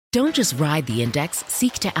Don't just ride the index,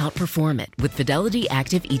 seek to outperform it with Fidelity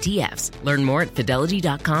Active ETFs. Learn more at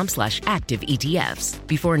fidelity.com/active ETFs.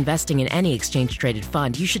 Before investing in any exchange-traded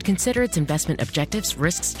fund, you should consider its investment objectives,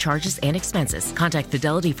 risks, charges, and expenses. Contact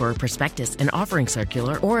Fidelity for a prospectus, an offering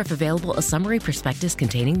circular, or if available, a summary prospectus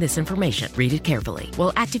containing this information. Read it carefully.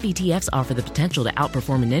 While active ETFs offer the potential to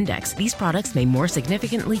outperform an index, these products may more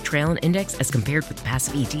significantly trail an index as compared with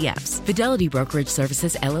passive ETFs. Fidelity Brokerage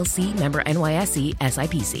Services, LLC, member NYSE,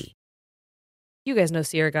 SIPC. You guys know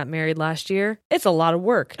Sierra got married last year. It's a lot of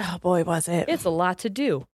work. Oh boy, was it. It's a lot to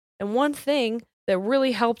do. And one thing that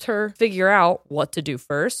really helped her figure out what to do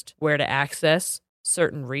first, where to access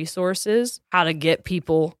certain resources, how to get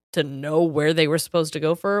people to know where they were supposed to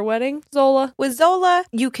go for her wedding, Zola. With Zola,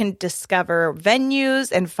 you can discover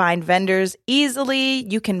venues and find vendors easily.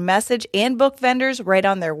 You can message and book vendors right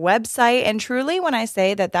on their website. And truly, when I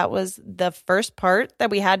say that that was the first part that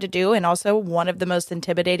we had to do and also one of the most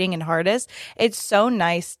intimidating and hardest, it's so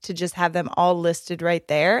nice to just have them all listed right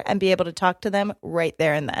there and be able to talk to them right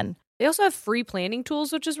there and then. They also have free planning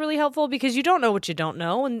tools, which is really helpful because you don't know what you don't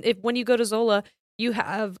know. And when you go to Zola, you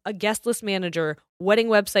have a guest list manager, wedding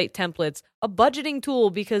website templates, a budgeting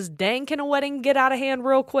tool because dang, can a wedding get out of hand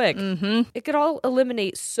real quick? Mm-hmm. It could all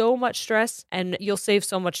eliminate so much stress and you'll save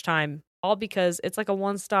so much time, all because it's like a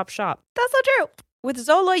one-stop shop. That's so true. With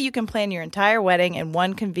Zola, you can plan your entire wedding in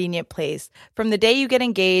one convenient place. From the day you get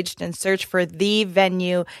engaged and search for the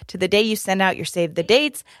venue to the day you send out your save the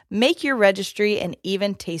dates, make your registry, and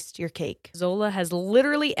even taste your cake. Zola has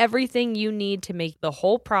literally everything you need to make the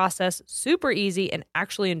whole process super easy and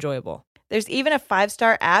actually enjoyable. There's even a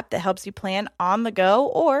 5-star app that helps you plan on the go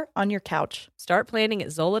or on your couch. Start planning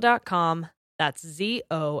at Zola.com. That's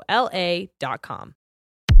ZOLA.com.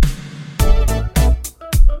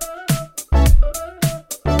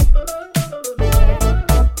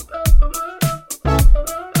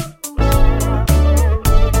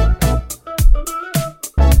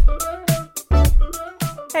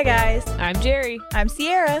 Hey guys, I'm Jerry. I'm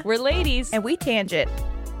Sierra. We're ladies. And we tangent.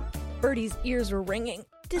 Birdie's ears were ringing.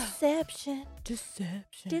 Deception.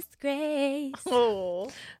 Disgrace. Oh.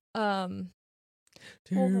 I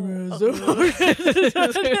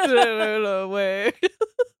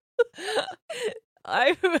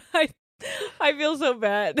feel so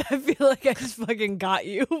bad. I feel like I just fucking got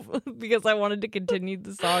you because I wanted to continue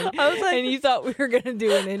the song. I was like, and you thought we were gonna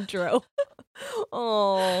do an intro.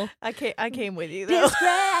 Oh, I came with you though. Disgrace.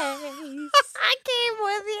 I came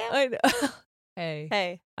with you. I know.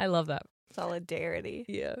 Hey, I love that. Solidarity.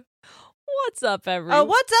 Yeah. What's up, everyone? Oh,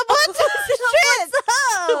 what's up? What's up? Shit. What's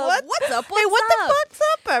up? What's up? What's Hey, what up? the fuck's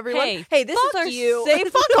up, everyone? Hey, this is fuck our you. Say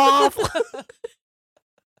fuck off.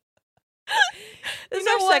 This is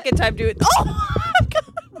know our what? second time doing. Oh,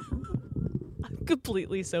 I'm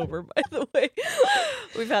completely sober, by the way.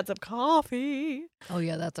 we've had some coffee. Oh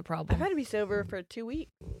yeah, that's a I've problem. had to be sober for 2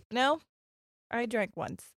 weeks. No, I drank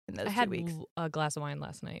once in those I 2 had weeks. a glass of wine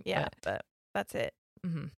last night. Yeah, but that's it.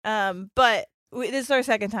 Mm-hmm. But this is our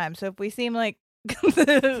second time, so if we seem like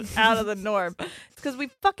out of the norm, it's because we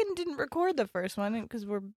fucking didn't record the first one because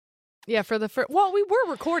we're Yeah, for the first. Well, we were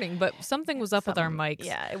recording, but something was up with our mics.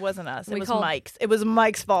 Yeah, it wasn't us. It We was called- Mike's. It was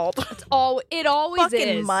Mike's fault. It always Fucking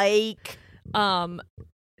is. Mike.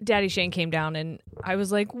 Daddy Shane came down and I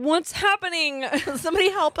was like, "What's happening? Somebody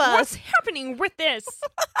help us. What's happening with this?"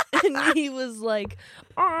 And he was like,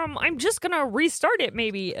 I'm just gonna restart it,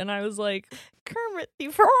 maybe." And I was like, Kermit,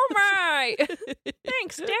 you "Oh my,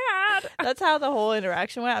 thanks, Dad." That's how the whole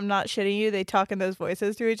interaction went. I'm not shitting you. They talk in those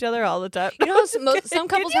voices to each other all the time. You know, how some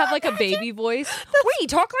couples have like a baby voice. We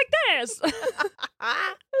talk like this.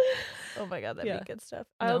 Oh my god, that'd Yeah. be good stuff.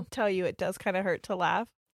 No. I'll tell you, it does kind of hurt to laugh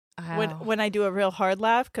Wow. when I do a real hard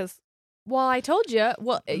laugh because Well, I told you.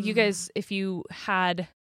 Well, you guys, if you had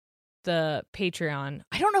the Patreon,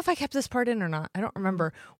 I don't know if I kept this part in or not. I don't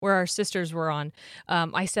remember where our sisters were on.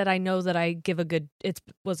 I said I know that I give it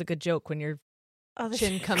was a good joke when your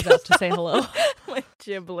chin comes out to say hello. My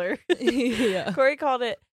gibbler. Yeah. Corey called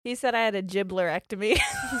it. He said I had a gibblerectomy.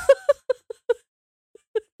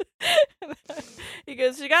 He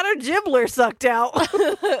goes, she got her gibbler sucked out,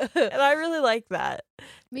 and I really like that.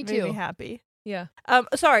 Me It made me too. happy. Yeah.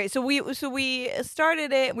 Sorry. So we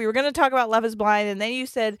started it. We were going to talk about Love Is Blind, and then you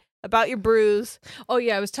said about your bruise. Oh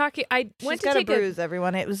yeah, I was talking. I She's went to got take a bruise.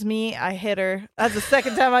 Everyone, it was me. I hit her. That's the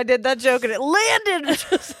second time I did that joke, and it landed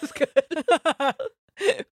just as good.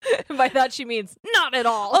 By that she means not at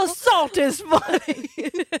all. Assault is funny.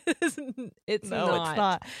 It's No, not. it's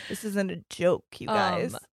not. This isn't a joke, you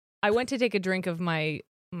guys. I went to take a drink of my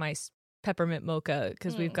peppermint mocha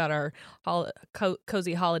because we've got our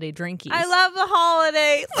cozy holiday drinkies. I love the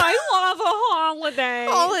holidays. I love a holiday.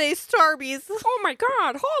 Holiday Starbies. Oh my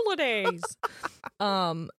God, holidays.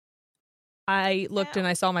 I looked and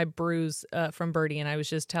I saw my bruise from Birdie, and I was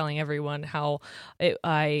just telling everyone how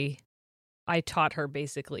I taught her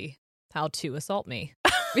basically how to assault me.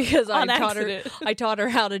 Because I taught her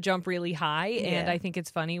how to jump really high, and I think it's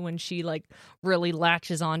funny when she like really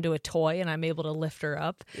latches onto a toy and I'm able to lift her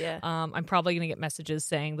up. Yeah. I'm probably gonna get messages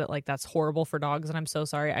saying that like that's horrible for dogs, and I'm so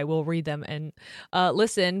sorry. I will read them and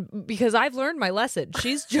listen because I've learned my lesson.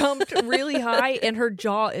 She's jumped really high and her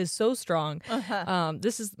jaw is so strong.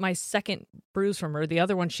 This is my second bruise from her. The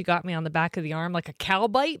other one she got me on the back of the arm like a cow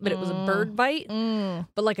bite, but it was a bird bite,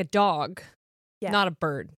 but like a dog, not a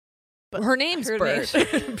bird. But her name's Bird.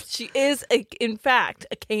 She is, in fact,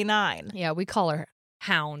 a canine. Yeah, we call her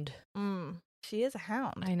Hound. She is a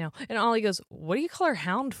hound. I know. And Ollie goes, what do you call her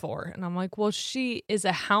Hound for? And I'm like, well, she is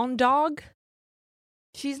a hound dog.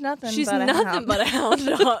 She's nothing but a hound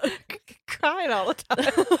dog. Crying all the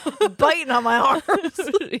time. Biting on my arms.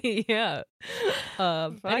 Yeah.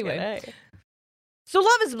 Anyway. So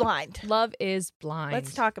Love is Blind. Love is Blind.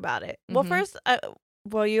 Let's talk about it. Well, first...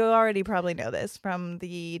 well, you already probably know this from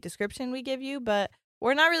the description we give you, but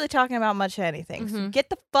we're not really talking about much of anything. So get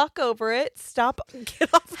the fuck over it. Stop.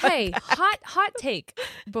 Get off. Hey, hot take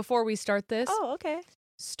before we start this. Oh, okay.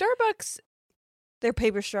 Starbucks. They're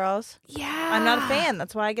paper straws. Yeah. I'm not a fan.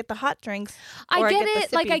 That's why I get the hot drinks. I get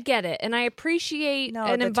it. Like, I get it. And I appreciate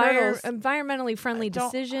an environmentally friendly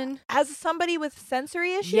decision. As somebody with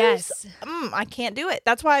sensory issues, yes. I can't do it.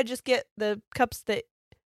 That's why I just get the cups that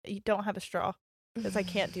you don't have a straw. Because I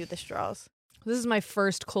can't do the straws. This is my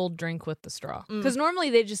first cold drink with the straw. Because normally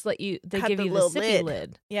they just give you the sippy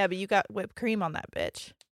lid. Yeah, but you got whipped cream on that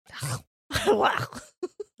bitch. Wow.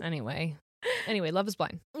 Anyway, Love is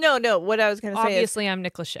Blind. No, what I was going to say obviously I'm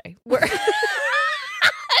Nick Lachey. I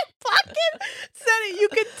fucking said it. You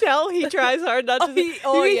can tell he tries hard not to. He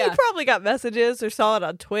probably got messages or saw it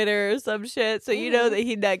on Twitter or some shit. So you know that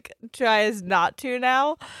he like tries not to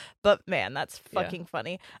now. But man, that's fucking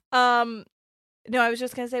funny. No, I was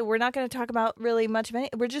just going to say, we're not going to talk about really much of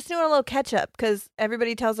anything. We're just doing a little catch up because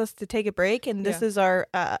everybody tells us to take a break, and this is our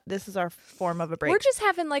form of a break. We're just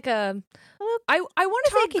having like I want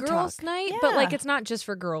to say girls' night, but like it's not just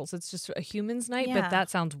for girls. It's just a humans' night, but that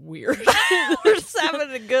sounds weird. We're just having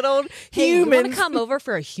a good old humans. You want to come over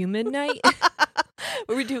for a human night?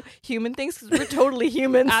 Where we do human things because we're totally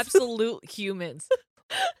humans. Absolute humans.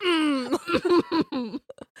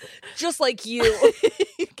 Just like you.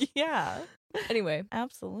 Yeah. Anyway.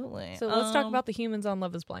 Absolutely. So let's talk about the humans on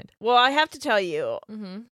Love is Blind. Well, I have to tell you,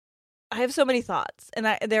 I have so many thoughts,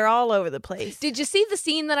 and they're all over the place. Did you see the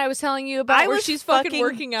scene that I was telling you about where she's fucking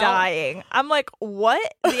working out? Dying. I'm like,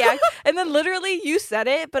 what? And then literally you said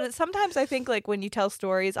it, but sometimes I think like when you tell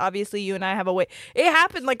stories, obviously you and I have a way. It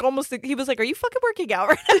happened like almost, he was like, are you fucking working out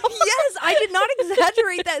right now? Yes, I did not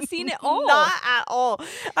exaggerate that scene at all. Not at all.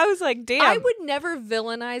 I was like, damn. I would never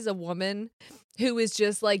villainize a woman who is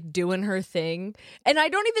just like doing her thing. And I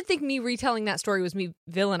don't even think me retelling that story was me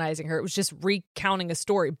villainizing her. It was just recounting a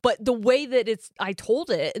story. But the way that I told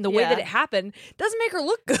it and the way that it happened doesn't make her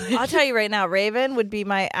look good. I'll tell you right now, Raven would be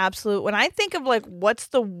my absolute, when I think of like what's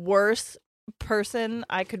the worst person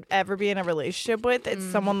I could ever be in a relationship with, it's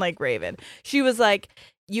someone like Raven. She was like,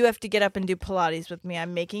 you have to get up and do Pilates with me.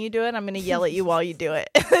 I'm making you do it. I'm going to yell at you while you do it.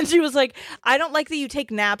 And she was like, I don't like that you take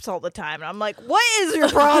naps all the time. And I'm like, what is your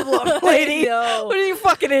problem, lady? What is your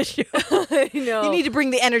fucking issue? I know. You need to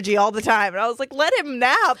bring the energy all the time. And I was like, let him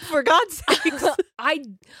nap, for God's sakes.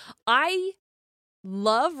 I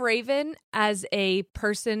love Raven as a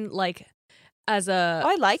person, like, as a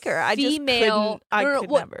I like her. I female, just couldn't. I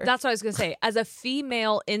could never. That's what I was gonna say. As a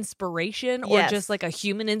female inspiration, or just like a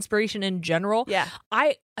human inspiration in general. Yeah,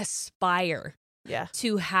 I aspire.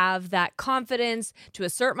 To have that confidence, to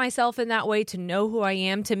assert myself in that way, to know who I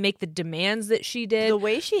am, to make the demands that she did. The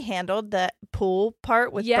way she handled that pool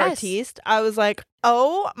part with Baptiste, I was like,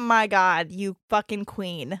 oh my God, you fucking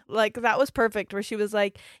queen. Like, that was perfect, where she was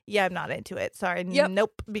like, yeah, I'm not into it. Sorry.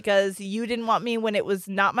 Nope. Because you didn't want me when it was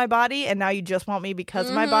not my body, and now you just want me because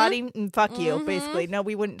of my body. And fuck you, basically. No,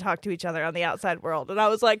 we wouldn't talk to each other on the outside world. And I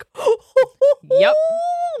was like,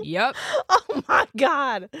 Yep. Oh my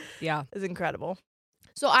God. Yeah. It's incredible.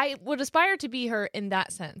 So I would aspire to be her in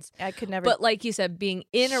that sense. I could never. But like you said, being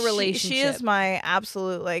in a relationship. She is my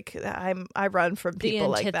absolute, like, I run from people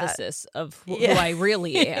like that. The antithesis of who I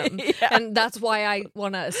really am. And that's why I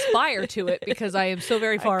want to aspire to it, because I am so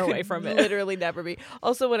very far away from it. Literally never be.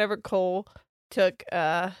 Also, whenever Cole took,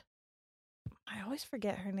 I always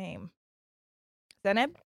forget her name.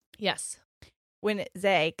 Zeneb? Yes. When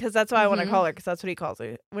Zay, because that's why I want to call her, because that's what he calls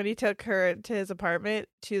her. When he took her to his apartment,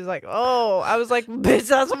 she was like, "Oh," I was like, "Bitch,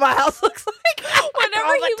 that's what my house looks like."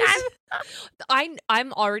 Whenever he was,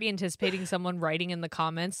 I'm already anticipating someone writing in the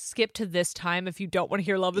comments, "Skip to this time if you don't want to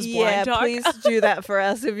hear Love Is Blind talk." Please do that for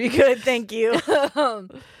us if you could. Thank you.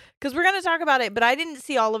 Because we're going to talk about it, but I didn't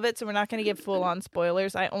see all of it, so we're not going to give full-on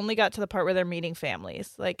spoilers. I only got to the part where they're meeting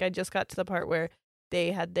families. Like, I just got to the part where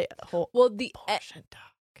they had the whole portion talk.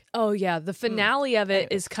 Oh, yeah. The finale of it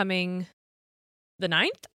is coming the 9th,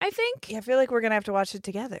 I think. Yeah, I feel like we're going to have to watch it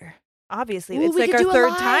together. Obviously. Ooh, it's we like could our do it third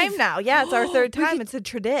live. time now. Yeah, it's our third time. It's a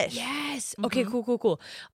tradition. Yes. Okay, cool.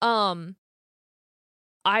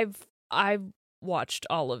 I've watched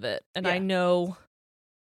all of it, and I know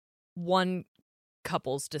one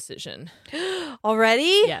couple's decision.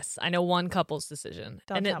 Already? Yes, I know one couple's decision.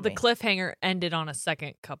 Don't tell the me. cliffhanger ended on a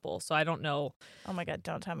second couple, so I don't know. Oh my God,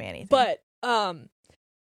 don't tell me anything. But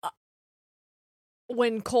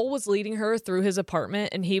when Cole was leading her through his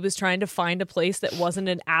apartment and he was trying to find a place that wasn't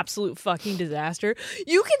an absolute fucking disaster,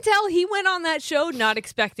 you can tell he went on that show not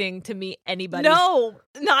expecting to meet anybody. No,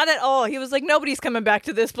 not at all. He was like, nobody's coming back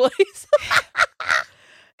to this place.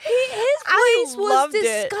 His place was loved it.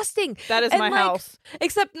 disgusting. That is And, my like, house.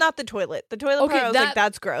 Except not the toilet. The toilet part, I was like,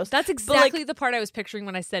 that's gross. That's But, exactly the part I was picturing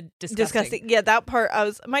when I said disgusting. disgusting. Yeah, that part,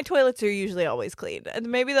 my toilets are usually always clean. And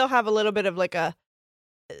maybe they'll have a little bit of like a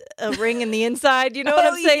ring in the inside. You know what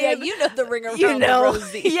I'm saying? Yeah, you know the ring around You know. the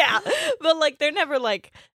rosy. Yeah. But like, they're never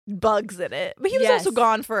like bugs in it. But he was also Yes.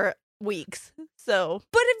 gone for weeks. So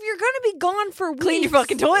But if you're going to be gone for weeks, clean your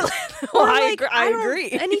fucking toilet. or, I like, I don't- agree.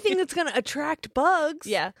 Anything that's going to attract bugs.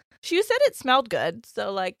 Yeah. She said it smelled good,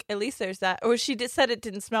 so like at least there's that. Or she said it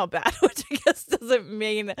didn't smell bad, which I guess doesn't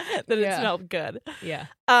mean that it Yeah. smelled good. Yeah.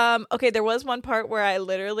 Okay, there was one part where I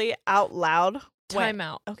literally out loud went, Time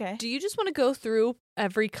out. Okay. Do you just want to go through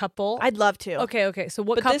every couple? I'd love to. Okay. So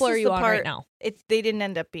what But this couple are is you the on part- right now? They didn't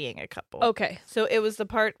end up being a couple. Okay. So it was the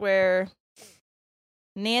part where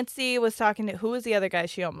Nancy was talking to, who was the other guy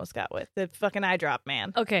she almost got with? The fucking eye drop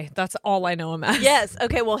man. Okay, that's all I know him as. Yes.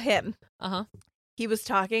 Okay, well, him. Uh-huh. He was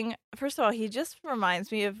talking. First of all, he just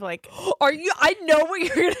reminds me of like, I know what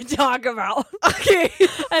you're going to talk about. okay.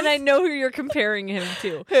 And I know who you're comparing him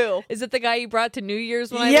to. Who? Is it the guy you brought to New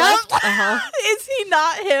Year's when I Yep. left? Uh-huh. Is he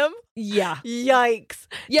not him? Yeah. Yikes.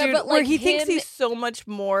 Yeah, Dude, but where like he thinks him- he's so much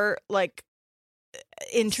more like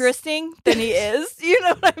interesting than he is. You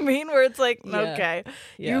know what I mean? Where it's like, Yeah. okay,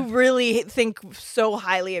 Yeah. you really think so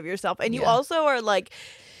highly of yourself, and you Yeah. also are like,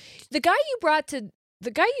 The guy you brought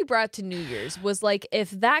to New Year's was like if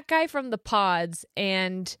that guy from the Pods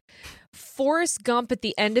and Forrest Gump at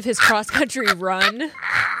the end of his cross country run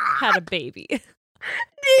had a baby. dude,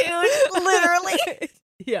 literally,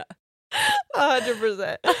 Yeah.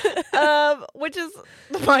 100%. Which is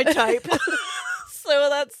my type. So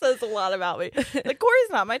that says a lot about me. Like, Corey's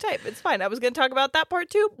not my type. It's fine. I was going to talk about that part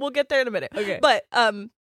too. We'll get there in a minute. Okay. But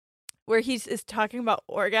where he's is talking about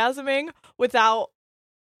orgasming without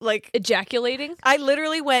like, Ejaculating? I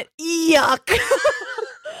literally went yuck.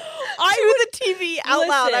 I the TV out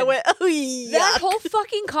loud. I Listen, went, oh, yuck. That whole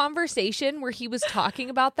fucking conversation where he was talking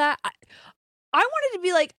about that, I wanted to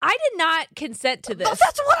be like, I did not consent to this.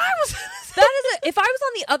 That's what I was. That is if I was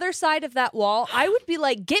on the other side of that wall, I would be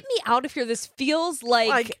like, get me out of here. This feels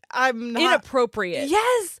like I'm not inappropriate.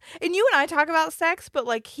 Yes. And you and I talk about sex, but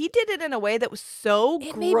like he did it in a way that was so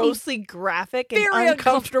It made me grossly graphic and very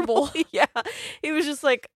uncomfortable. Yeah. He was just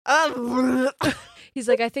like, He's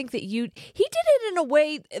like, I think that he did it in a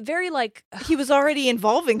way very like, he was already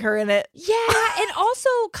involving her in it. yeah, and also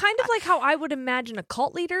kind of like how I would imagine a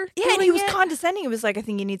cult leader. Yeah, and he doing was it. condescending. He was like, I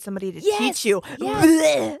think you need somebody to Yes, teach you.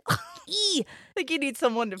 yes. I think you need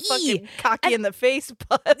someone to fucking cock you in the face,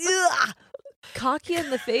 but Cocky in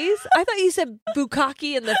the face? I thought you said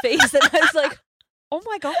bukkake in the face, and I was like, oh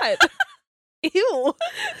my god. Ew.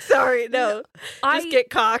 sorry, no. Just get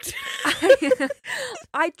cocked.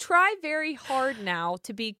 I try very hard now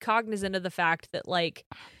to be cognizant of the fact that, like,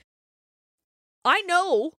 I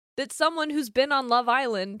know that someone who's been on Love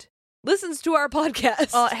Island listens to our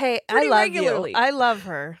podcast. Oh, hey, I pretty love regularly. you. I love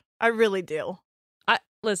her. I really do.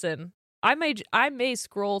 Listen, I may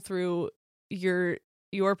scroll through your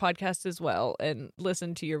podcast as well and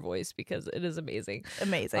listen to your voice because it is amazing.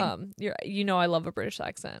 Amazing. I love a British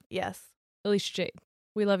accent. Yes, Alicia Jade,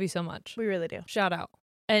 we love you so much. we really do. Shout out.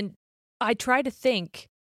 And I try to think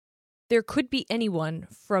there could be anyone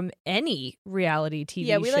from any reality TV show.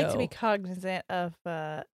 Yeah, we like to be cognizant of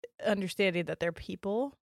understanding that they're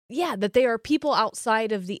people. Yeah, that they are people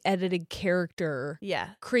outside of the edited character Yeah.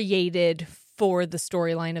 created for the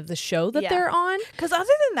storyline of the show that Yeah. they're on. Because other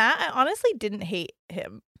than that, I honestly didn't hate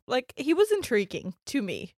him. Like, he was intriguing to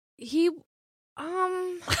me. He,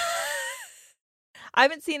 I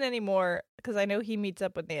haven't seen any more because I know he meets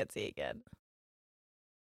up with Nancy again.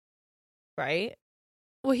 Right?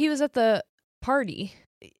 well, he was at the party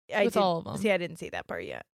with all of them. See, I didn't see that part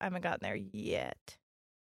yet. I haven't gotten there yet.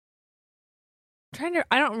 I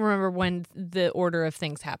don't remember when the order of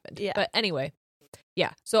things happened. Yeah. But anyway,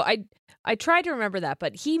 yeah. So I tried to remember that,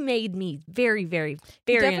 but he made me very, very,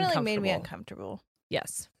 very He definitely uncomfortable. made me uncomfortable.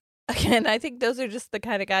 Yes. Again, I think those are just the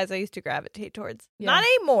kind of guys I used to gravitate towards. Yeah. Not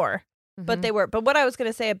anymore, but Mhm. they were. But what I was going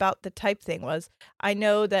to say about the type thing was, I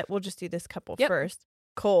know that we'll just do this couple Yep. first.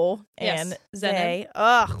 Cole Yes. and Zena. Zay.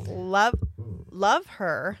 Ugh, love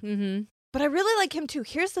her. Mm-hmm. But I really like him too.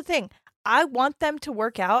 Here's the thing. I want them to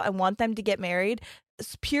work out. I want them to get married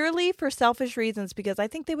purely for selfish reasons because I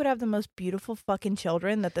think they would have the most beautiful fucking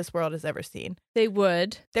children that this world has ever seen. They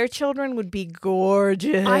would. Their children would be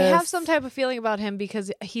gorgeous. I have some type of feeling about him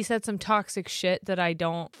because he said some toxic shit that I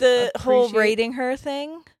don't. The whole appreciate. rating her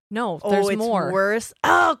thing. No, there's it's more. worse.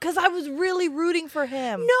 Oh, because I was really rooting for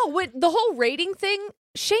him. No, the whole rating thing.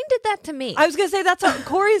 Shane did that to me. I was gonna say that's how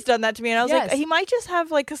Corey's done that to me, and I was like, Yes. he might just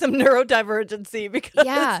have like some neurodivergency because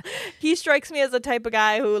Yeah. he strikes me as the type of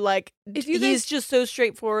guy who like If you he's guys- just so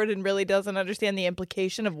straightforward and really doesn't understand the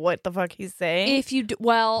implication of what the fuck he's saying. If you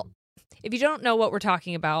don't know what we're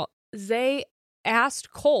talking about, Zay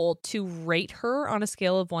asked Cole to rate her on a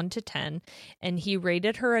scale of 1 to 10, and he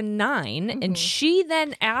rated her a 9, and she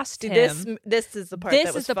then asked him. This is the part. This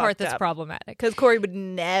that was is the part that's fucked up. problematic. Because Corey would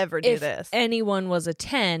never do If this. anyone was a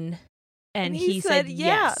 10, and he said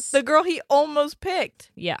yeah, yes. the girl he almost picked.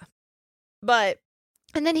 Yeah. But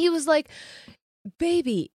And then he was like,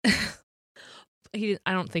 baby.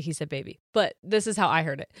 I don't think he said baby, but this is how I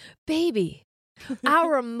heard it. Baby,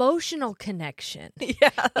 our emotional connection yeah,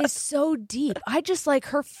 is so deep. I just like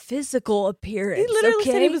her physical appearance. he literally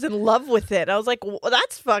said he okay? was in love with it. I was like, well,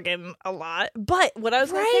 that's fucking a lot. But what I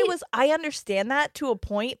was going to say Right. was I understand that to a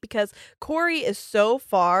point because Corey is so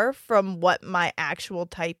far from what my actual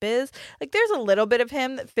type is. Like there's a little bit of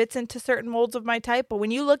him that fits into certain molds of my type. But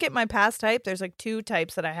when you look at my past type, there's like 2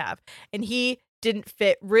 types that I have. And he didn't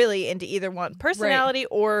fit really into either one. Personality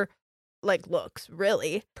or like looks,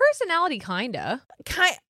 really. Personality, kinda.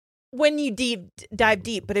 When you dive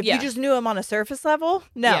deep, but if Yeah. you just knew him on a surface level,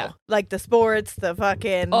 no. Yeah. Like the sports, the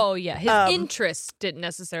fucking Oh, yeah. His interests didn't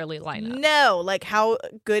necessarily line up. no, like how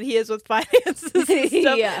good he is with finances and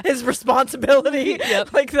stuff, Yeah. his responsibility.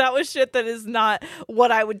 Yep. Like that was shit that is not what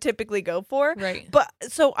I would typically go for. Right. But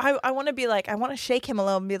so I want to be like, I want to shake him a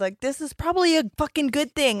little and be like, this is probably a fucking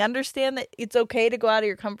good thing. Understand that it's okay to go out of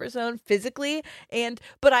your comfort zone physically.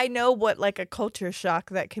 But I know what like a culture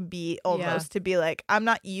shock that can be almost to be like, I'm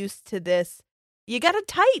not used to this. You got a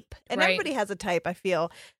type. And Right. everybody has a type, I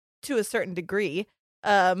feel, to a certain degree.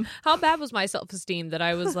 How bad was my self-esteem that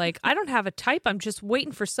I was like, I don't have a type. I'm just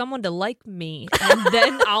waiting for someone to like me. And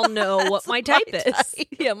then I'll know what my type is. type.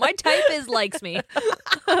 Yeah, my type is likes me.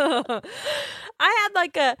 I had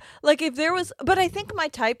if there was, but I think my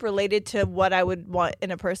type related to what I would want in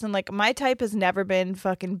a person. Like my type has never been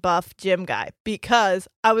fucking buff gym guy because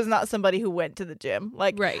I was not somebody who went to the gym.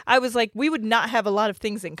 Like Right. I was like, we would not have a lot of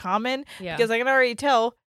things in common Yeah. because I can already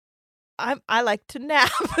tell I like to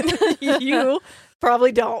nap. You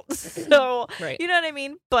probably don't. So Right. you know what I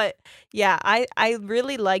mean? But yeah, I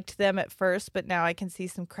really liked them at first, but now I can see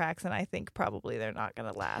some cracks and I think probably they're not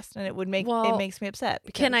gonna last. And it makes me upset.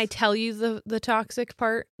 Can I because- tell you the toxic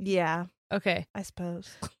part? Yeah, Okay. I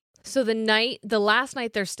suppose. So the last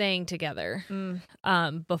night they're staying together,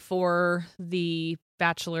 before the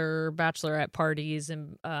bachelorette parties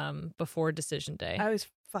and before decision day. I always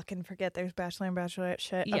fucking forget there's bachelor and bachelorette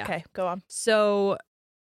shit. Yeah. Okay, go on. So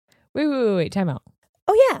wait, time out.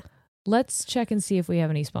 Oh yeah. Let's check and see if we have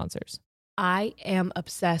any sponsors. I am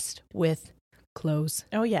obsessed with clothes.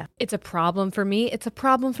 Oh yeah. It's a problem for me. It's a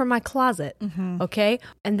problem for my closet. Mm-hmm. Okay.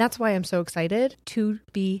 And that's why I'm so excited to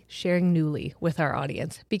be sharing Nuuly with our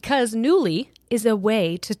audience, because Nuuly is a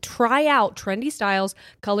way to try out trendy styles,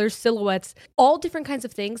 colors, silhouettes, all different kinds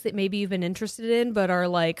of things that maybe you've been interested in but are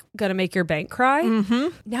like gonna make your bank cry.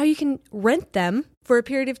 Mm-hmm. Now you can rent them for a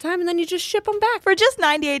period of time and then you just ship them back. For just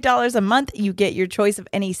 $98 a month, you get your choice of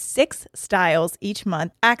any 6 styles each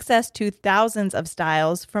month, access to thousands of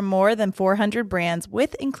styles from more than 400 brands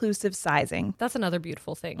with inclusive sizing. That's another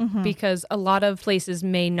beautiful thing because a lot of places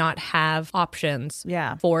may not have options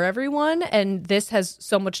Yeah. for everyone. And this has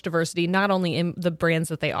so much diversity, not only in the brands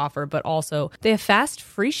that they offer, but also they have fast,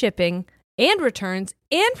 free shipping and returns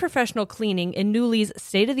and professional cleaning in Nuuly's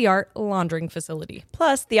state-of-the-art laundering facility.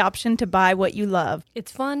 Plus, the option to buy what you love.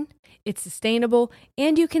 It's fun, it's sustainable,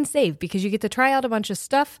 and you can save because you get to try out a bunch of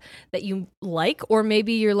stuff that you like, or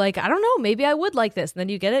maybe you're like, I don't know, maybe I would like this. And then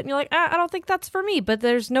you get it and you're like, I don't think that's for me, but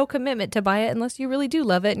there's no commitment to buy it unless you really do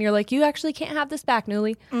love it. And you're like, you actually can't have this back,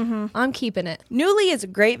 Nuuly. I'm keeping it. Nuuly is a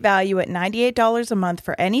great value at $98 a month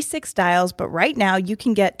for any 6 styles, but right now you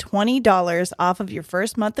can get $20 off of your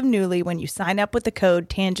first month of Nuuly when you sign up with the code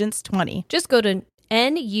TANGENTS20. Just go to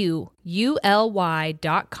NUULY.com.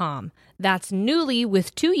 That's Nuuly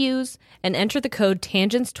with 2 U's and enter the code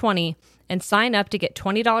TANGENTS20 and sign up to get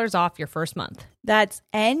 $20 off your first month. That's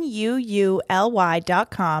NUULY.com.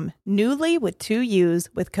 Nuuly with 2 U's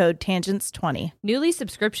with code TANGENTS20. Nuuly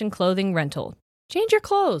subscription clothing rental. Change your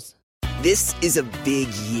clothes. This is a big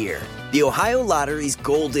year. The Ohio Lottery's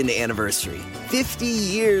golden anniversary. 50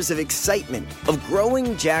 years of excitement, of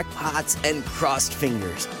growing jackpots and crossed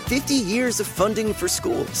fingers. 50 years of funding for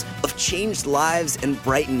schools, of changed lives and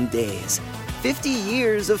brightened days. 50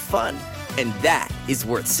 years of fun, and that is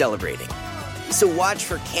worth celebrating. So watch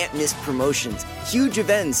for can't-miss promotions, huge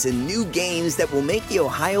events, and new games that will make the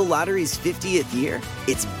Ohio Lottery's 50th year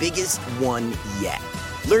its biggest one yet.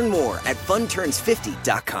 Learn more at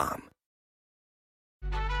funturns50.com.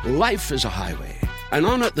 Life is a highway, and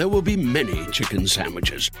on it there will be many chicken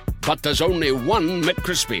sandwiches. But there's only one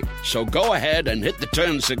McCrispy. So go ahead and hit the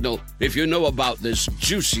turn signal if you know about this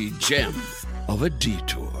juicy gem of a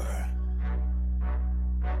detour.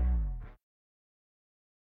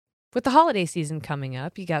 With the holiday season coming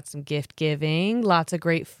up, you got some gift giving, lots of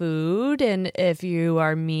great food. And if you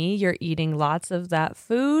are me, you're eating lots of that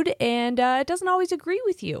food, and it doesn't always agree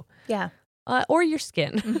with you. Yeah. Or your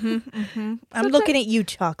skin. I'm looking at you,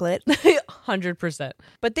 Chocolate. 100%.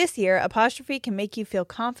 But this year, Apostrophe can make you feel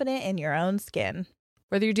confident in your own skin.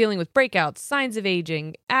 Whether you're dealing with breakouts, signs of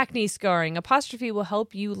aging, acne scarring, Apostrophe will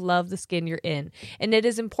help you love the skin you're in. And it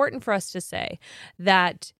is important for us to say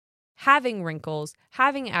that having wrinkles,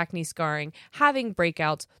 having acne scarring, having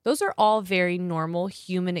breakouts, those are all very normal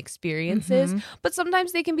human experiences, but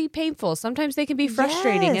sometimes they can be painful. Sometimes they can be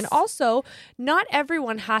frustrating. Yes. And also, not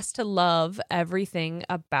everyone has to love everything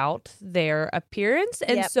about their appearance.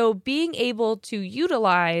 And so being able to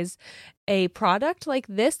utilize a product like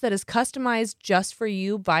this that is customized just for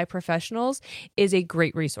you by professionals is a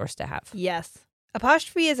great resource to have. Yes.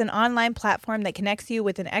 Apostrophe is an online platform that connects you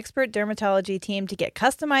with an expert dermatology team to get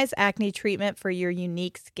customized acne treatment for your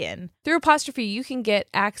unique skin. Through Apostrophe, you can get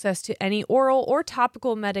access to any oral or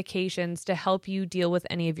topical medications to help you deal with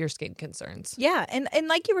any of your skin concerns. Yeah, and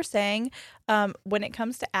like you were saying, when it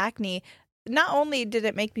comes to acne, not only did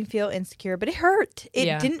it make me feel insecure, but it hurt.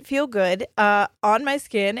 It didn't feel good on my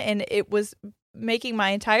skin, and it was making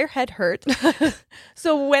my entire head hurt.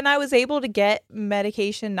 So when I was able to get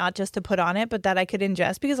medication, not just to put on it, but that I could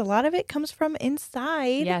ingest, because a lot of it comes from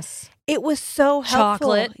inside. Yes. It was so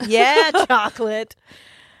helpful. Chocolate. Yeah, chocolate.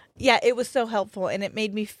 Yeah, it was so helpful, and it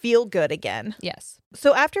made me feel good again. Yes.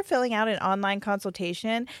 So after filling out an online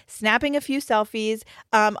consultation, snapping a few selfies,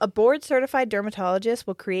 a board-certified dermatologist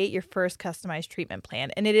will create your first customized treatment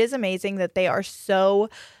plan. And it is amazing that they are so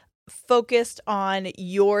focused on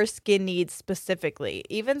your skin needs specifically.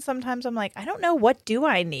 Even sometimes I'm like, I don't know, what do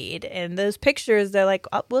I need? And those pictures, they're like,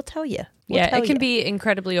 oh, we'll tell you. It can be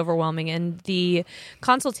incredibly overwhelming. And the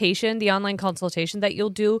consultation, the online consultation that you'll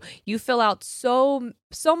do, you fill out so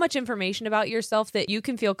much information about yourself that you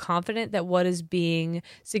can feel confident that what is being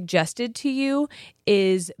suggested to you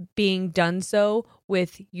is being done so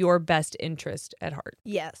with your best interest at heart.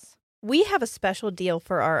 Yes. We have a special deal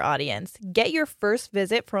for our audience. Get your first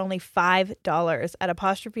visit for only $5 at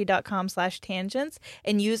apostrophe.com/tangents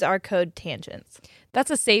and use our code TANGENTS. That's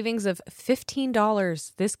a savings of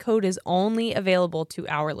 $15. This code is only available to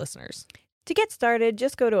our listeners. To get started,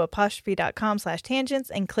 just go to apostrophe.com/tangents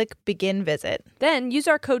and click begin visit. Then use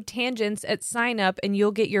our code TANGENTS at sign up and you'll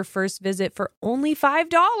get your first visit for only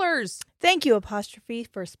 $5. Thank you, Apostrophe,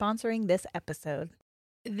 for sponsoring this episode.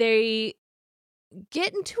 They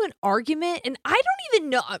get into an argument, and I don't even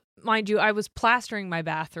know, mind you, I was plastering my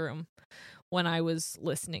bathroom when I was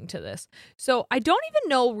listening to this, so I don't even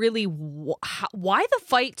know really why the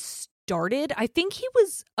fight started. I think he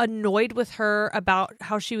was annoyed with her about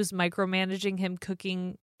how she was micromanaging him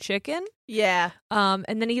cooking chicken. Yeah.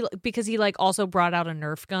 And then because he like also brought out a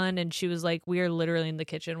Nerf gun, and she was like, we are literally in the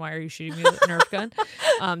kitchen, why are you shooting me with a Nerf gun?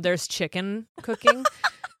 There's chicken cooking.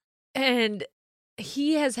 And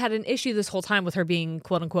he has had an issue this whole time with her being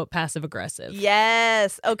quote unquote passive aggressive.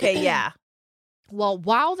 Yes. Okay. Yeah. Well,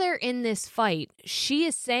 while they're in this fight, she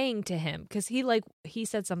is saying to him, because he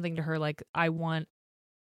said something to her like, I want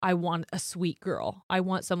I want a sweet girl. I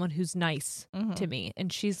want someone who's nice to me.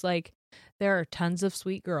 And she's like, there are tons of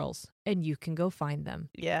sweet girls and you can go find them.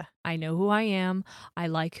 Yeah. I know who I am. I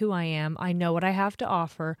like who I am. I know what I have to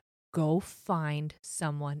offer. Go find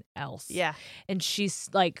someone else. Yeah. And she's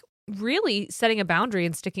like really setting a boundary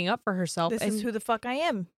and sticking up for herself. This and is who the fuck I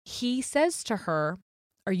am. he says to her,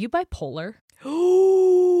 are you bipolar? Yeah.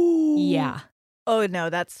 Yeah. Oh, no,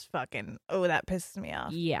 that's fucking... Oh, that pisses me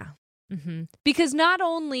off. Yeah. Because not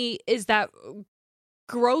only is that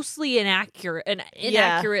grossly inaccurate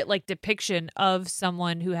like depiction of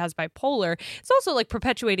someone who has bipolar, it's also like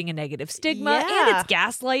perpetuating a negative stigma and it's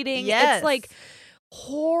gaslighting. Yes. It's like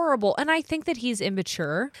horrible. And I think that he's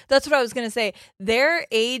immature. That's what I was going to say. Their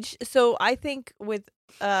age... So I think with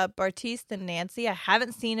Bartiste and Nancy, I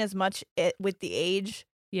haven't seen as much with the age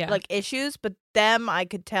like issues, but them I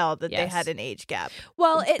could tell that they had an age gap.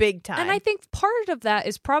 Well, big time. And I think part of that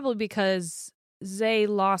is probably because Zay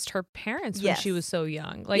lost her parents when she was so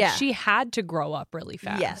young. Like she had to grow up really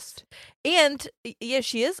fast. Yes. And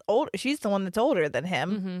she is old. She's the one that's older than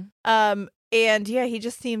him. And he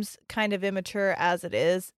just seems kind of immature as it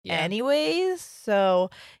is anyways. So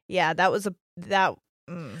that was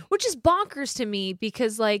which is bonkers to me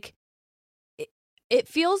because like it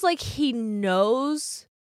feels like he knows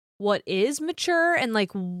what is mature and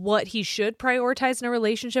like what he should prioritize in a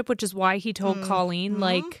relationship, which is why he told Colleen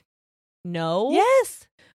like no. Yes.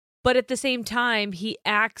 But at the same time, he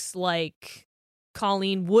acts like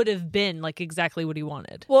Colleen would have been like exactly what he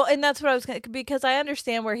wanted. Well, and that's what I was because I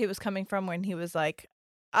understand where he was coming from when he was like,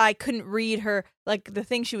 I couldn't read her, like the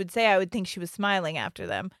thing she would say, I would think she was smiling after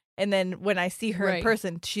them. And then when I see her in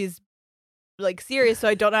person, she's like serious, so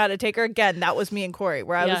I don't know how to take her. Again, that was me and Corey,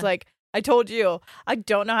 where I was like, I told you, I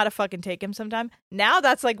don't know how to fucking take him sometime. Now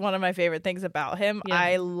that's like one of my favorite things about him. Yeah.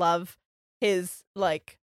 I love his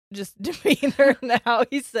like just demeanor and how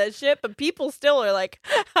he says shit, but people still are like,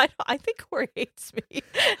 I think Corey hates me.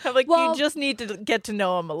 I'm like, you just need to get to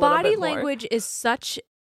know him a little bit more. Body language is such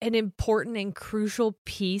an important and crucial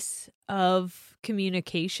piece of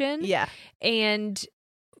communication. Yeah. And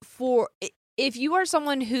if you are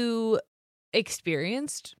someone who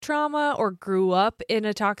experienced trauma or grew up in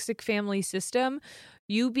a toxic family system,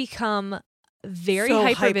 you become very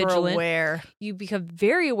hypervigilant. Aware. You become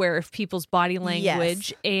very aware of people's body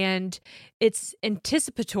language, and it's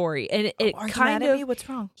anticipatory, and it kind of what's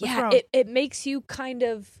wrong? It makes you kind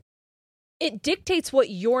of. It dictates what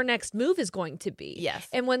your next move is going to be. Yes.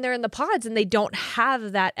 And when they're in the pods and they don't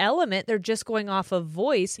have that element, they're just going off of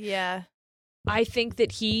voice. Yeah. I think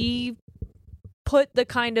that he put the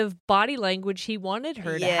kind of body language he wanted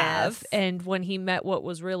her to have, and when he met what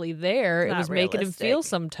was really there, it was making him feel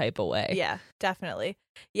some type of way. Yeah, definitely.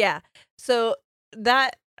 Yeah. So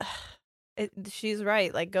that she's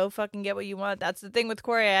right. Like, go fucking get what you want. That's the thing with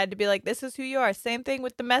Corey. I had to be like, this is who you are. Same thing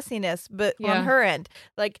with the messiness, but on her end,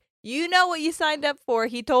 like, you know what you signed up for.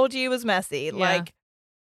 He told you it was messy. Yeah. Like,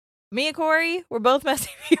 me and Corey, we're both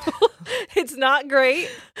messy people. It's not great.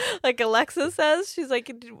 Like Alexa says, she's like,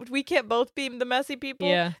 we can't both be the messy people.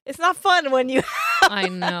 Yeah. It's not fun when you I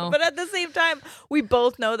know. But at the same time, we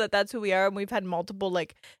both know that that's who we are. And we've had multiple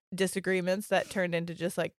like disagreements that turned into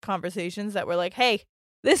just like conversations that were like, hey,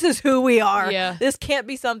 this is who we are. Yeah. This can't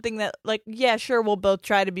be something that like, yeah, sure, we'll both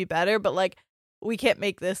try to be better. But like, we can't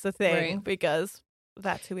make this a thing because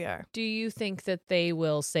that's who we are. Do you think that they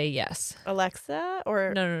will say yes? Alexa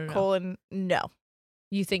or No. Colin? No.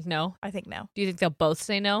 You think no? I think no. Do you think they'll both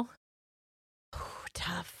say no?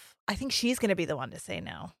 Tough. I think she's going to be the one to say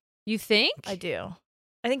no. You think? I do.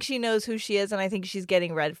 I think she knows who she is, and I think she's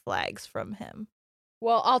getting red flags from him.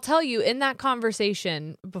 Well, I'll tell you, in that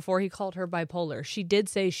conversation, before he called her bipolar, she did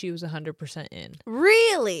say she was 100% in.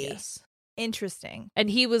 Really? Yes. Interesting. And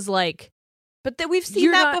he was like, but we've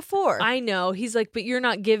seen that before. I know. He's like, but you're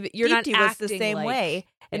not giving. You're not acting was the same like, way,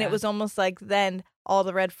 and it was almost like then all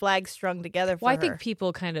the red flags strung together for her. I think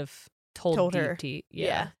people kind of told her.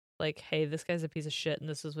 Yeah. Like, hey, this guy's a piece of shit, and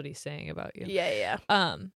this is what he's saying about you. Yeah.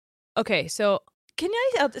 Okay, so can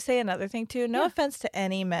I say another thing too? No offense to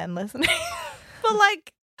any men listening, but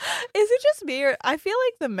like, is it just me or I feel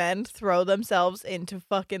like the men throw themselves into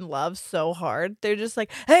fucking love so hard. They're just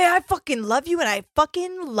like, hey, I fucking love you and I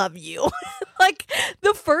fucking love you. Like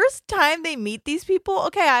the first time they meet these people,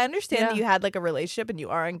 okay, I understand that you had like a relationship and you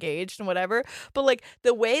are engaged and whatever, but like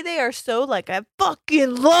the way they are so like, I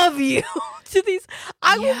fucking love you to these,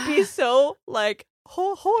 I would be so like,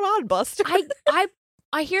 hold on, Buster.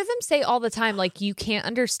 I hear them say all the time, like, you can't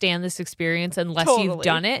understand this experience unless you've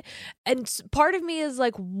done it. And part of me is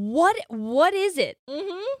like, what is it?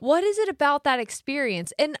 Mm-hmm. What is it about that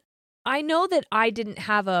experience? And I know that I didn't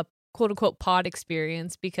have a quote unquote pod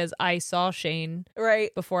experience because I saw Shane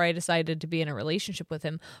Right. before I decided to be in a relationship with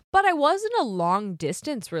him. But I was in a long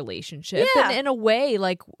distance relationship. Yeah. And in a way,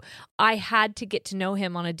 like, I had to get to know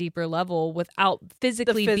him on a deeper level without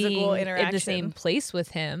physically physical being in the interaction. same place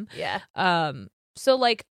with him. Yeah. So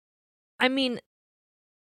like, I mean,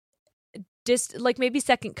 just like maybe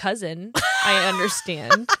second cousin, I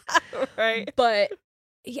understand. Right. But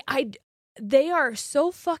yeah, they are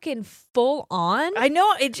so fucking full on. I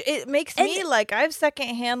know it makes me like I have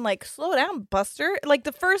secondhand like slow down, Buster. Like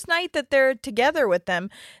the first night that they're together with them,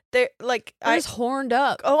 they're like I was horned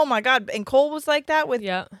up. oh my god, and Cole was like that with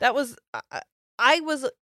Yeah. that was I was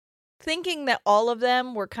thinking that all of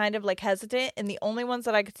them were kind of like hesitant, and the only ones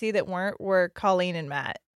that I could see that weren't were Colleen and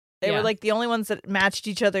Matt. They Yeah. were like the only ones that matched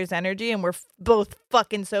each other's energy and were both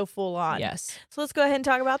fucking so full on. Yes. So let's go ahead and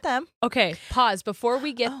talk about them. Okay, pause. Before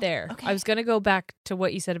we get there, okay. I was going to go back to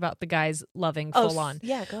what you said about the guys loving full on.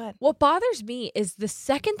 Yeah, go ahead. What bothers me is the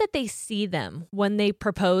second that they see them when they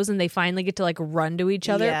propose and they finally get to like run to each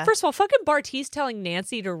other. Yeah. First of all, fucking Bartiz telling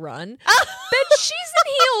Nancy to run. Bitch, she's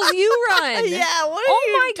in heels. You run. Yeah, what are Oh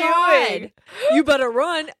you my doing? God. You better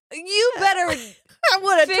run. You better. I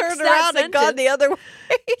would have Fix turned that around and gone sentence. the other way.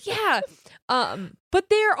 Yeah. But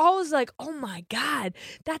they're always like, oh my God,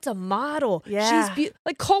 that's a model. Yeah. She's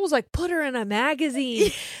like Cole was like, put her in a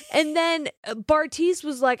magazine. And then Bartiz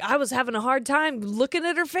was like, I was having a hard time looking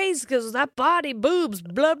at her face because that body, boobs,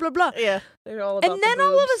 blah, blah, blah. Yeah, they're all about And then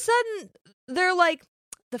all of a sudden, they're like,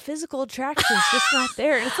 the physical attraction's just not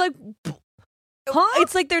there. And it's like, huh?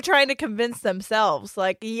 It's like they're trying to convince themselves,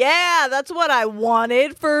 like, yeah, that's what I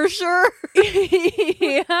wanted for sure.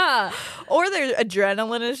 Yeah. Or their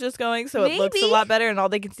adrenaline is just going, so it looks a Maybe. lot better, and all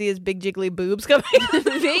they can see is big jiggly boobs coming.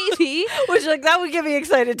 Maybe. Which, like, that would get me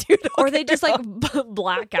excited too. Or they just like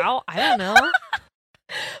black out. I don't know.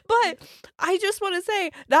 But I just want to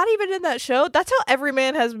say, not even in that show, that's how every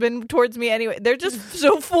man has been towards me anyway. They're just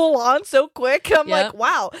so full on, so quick. I'm Yep. like,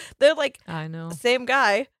 wow. They're like, I know. same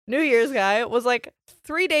guy, New Year's guy, was like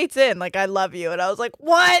 3 dates in, like, I love you. And I was like,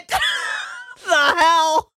 what the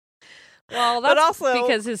hell? Well, But that's also-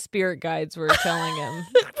 because his spirit guides were telling him.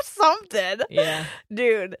 Something. Yeah.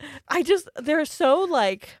 Dude, they're so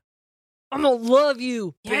like, I'm gonna love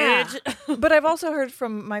you, Yeah. bitch. but I've also heard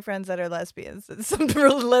from my friends that are lesbians and some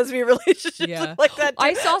lesbian relationships Yeah. like that too.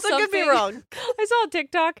 I saw so could be something- wrong. I saw a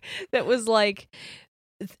TikTok that was like,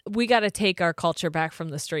 we got to take our culture back from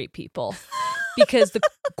the straight people because the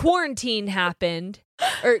quarantine happened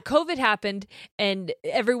or COVID happened and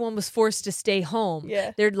everyone was forced to stay home.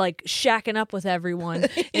 Yeah. They're like shacking up with everyone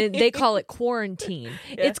and they call it quarantine.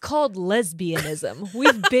 Yeah. It's called lesbianism.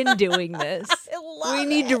 We've been doing this. I love We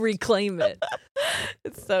need to reclaim it.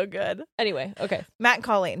 It's so good. Anyway, okay. Matt and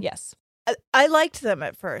Colleen. Yes. I liked them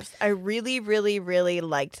at first. I really, really, really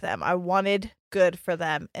liked them. I wanted good for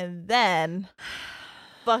them. And then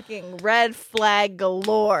fucking red flag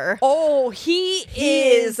galore. Oh, he He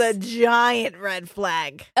is a giant red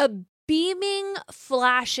flag. a beaming,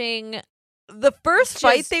 flashing, The first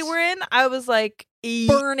fight Just they were in, I was like,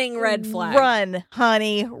 burning red flag. Run,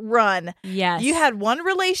 honey, run. Yes. You had one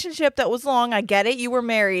relationship that was long. I get it. You were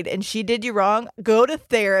married and she did you wrong. Go to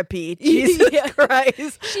therapy. Jesus Yeah.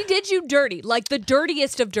 Christ. She did you dirty, like the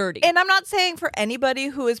dirtiest of dirty. And I'm not saying for anybody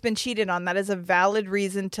who has been cheated on, that is a valid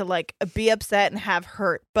reason to like be upset and have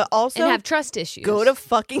hurt, but also and have trust issues. go to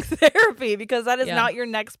fucking therapy because that is Yeah. not your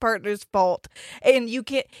next partner's fault. And you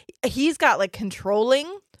can't, he's got like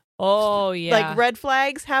controlling, Oh yeah. like red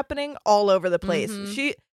flags happening all over the place.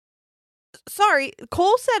 Mhm.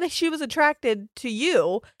 Cole said she was attracted to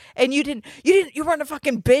you and you weren't a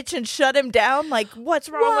fucking bitch and shut him down. Like, what's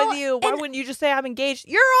wrong Well, with you? Why and- wouldn't you just say I'm engaged?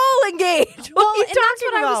 You're all engaged. Well, What are you and that's talking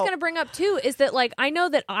what I was about? going to bring up too. Is that like I know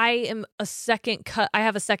that I am I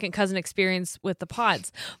have a second cousin experience with the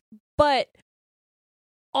pods, but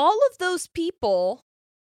all of those people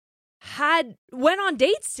went on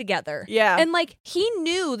dates together. Yeah. And like he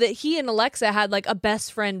knew that he and Alexa had like a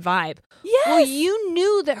best friend vibe. Yes. Well, you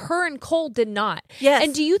knew that her and Cole did not. Yes.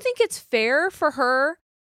 And do you think it's fair for her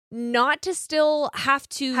not to still have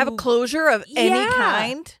to have a closure of any Yeah.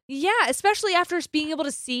 kind? Yeah, especially after being able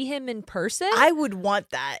to see him in person. I would want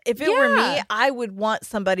that. If it were me, Yeah. I would want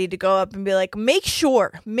somebody to go up and be like, make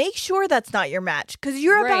sure that's not your match because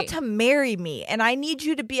you're Right. about to marry me and I need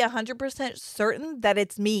you to be 100% certain that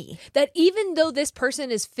it's me. that even though this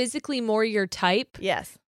person is physically more your type,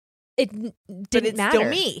 Yes. it didn't it's matter. still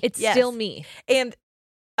me. It's Yes. still me. And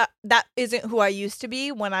that isn't who I used to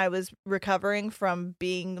be when I was recovering from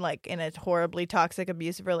being like in a horribly toxic,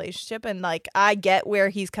 abusive relationship. And like, I get where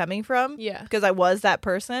he's coming from Yeah. because I was that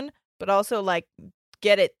person, but also like,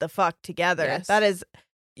 get it the fuck together. Yes. That is,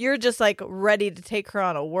 you're just like ready to take her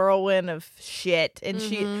on a whirlwind of shit.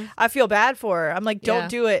 And I feel bad for her. I'm like, don't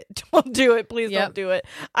do it. Don't do it. Please don't do it.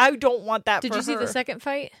 I don't want that Did for you see her. the second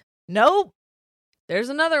fight? Nope. There's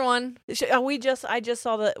another one. I just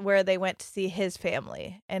saw where they went to see his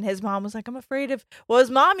family, and his mom was like, I'm afraid of, well, his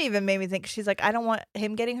mom even made me think, she's like, I don't want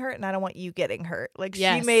him getting hurt and I don't want you getting hurt. Like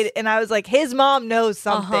she made it, and I was like, his mom knows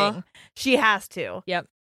something. She has to. Yep.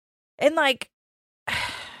 And like,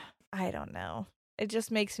 I don't know. It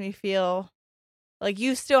just makes me feel like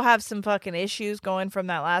you still have some fucking issues going from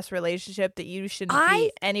that last relationship that you shouldn't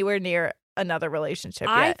be anywhere near another relationship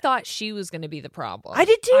yet. I thought she was going to be the problem. I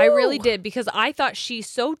did too. I really did, because I thought she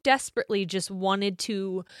so desperately just wanted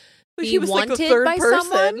to be was wanted like the third by person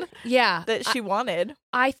someone. Yeah. that she wanted.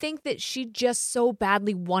 I think that she just so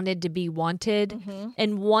badly wanted to be wanted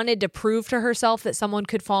and wanted to prove to herself that someone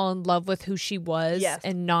could fall in love with who she was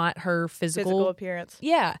and not her physical appearance.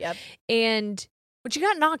 Yeah. Yep. And when she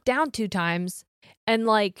got knocked down 2 times and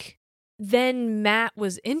like then Matt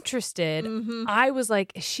was interested, I was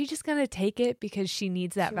like, is she just going to take it because she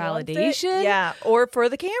needs that validation? Yeah. Or for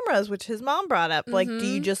the cameras, which his mom brought up. Like, do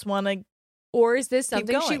you just want to, or is this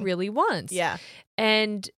something she really wants? Yeah.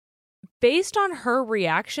 And based on her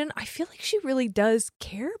reaction, I feel like she really does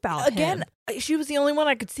care about him. She was the only one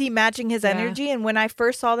I could see matching his energy. And when I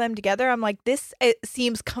first saw them together, I'm like, it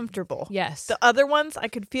seems comfortable. Yes. The other ones, I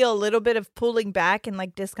could feel a little bit of pulling back and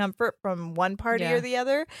like discomfort from one party or the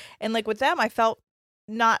other. And like with them, I felt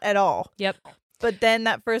not at all. Yep. But then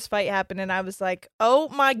that first fight happened and I was like, oh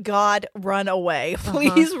my God, run away.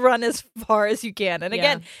 Please run as far as you can. And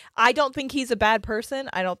again, I don't think he's a bad person.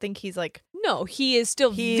 I don't think he's like... No, he is still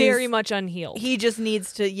very much unhealed. He just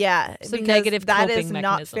needs to, some negative coping that is mechanisms.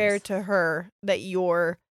 not fair to her that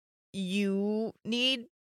you need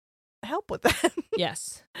help with that.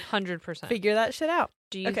 Yes, 100%. Figure that shit out.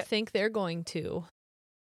 Do you think they're going to?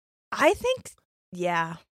 I think,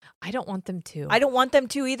 yeah. I don't want them to. I don't want them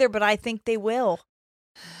to either, but I think they will.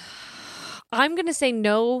 I'm going to say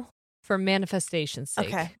no for manifestation's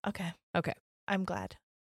sake. Okay. I'm glad.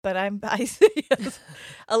 But I say yes.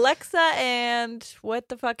 Alexa and what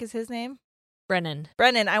the fuck is his name? Brennan.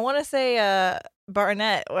 I want to say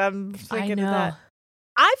Barnett. I'm thinking of that.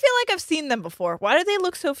 I feel like I've seen them before. Why do they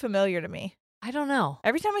look so familiar to me? I don't know.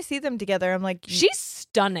 Every time I see them together, I'm like, she's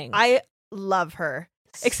stunning. I love her.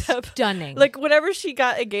 Except stunning. Like whenever she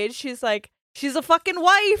got engaged, she's like, she's a fucking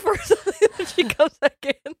wife or something when she comes back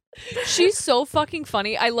in. She's so fucking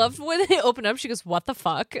funny. I love when they open up, she goes, what the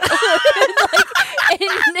fuck?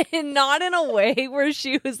 and not in a way where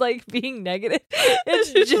she was like being negative.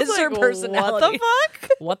 It's just like, her personality. What the fuck?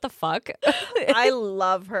 What the fuck? I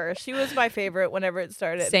love her. She was my favorite whenever it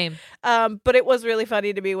started. Same. But it was really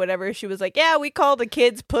funny to me whenever she was like, yeah, we call the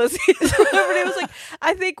kids pussies. Everybody was like,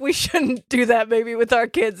 I think we shouldn't do that maybe with our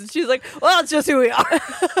kids. And she's like, well, it's just who we are.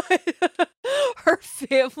 Her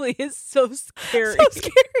family is so scary. So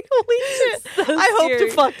scary. Holy shit. So I hope to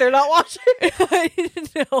fuck they're not watching.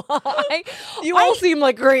 You all seem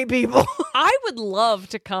like great people. I would love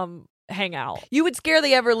to come hang out. You would scare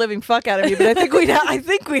the ever living fuck out of me, but I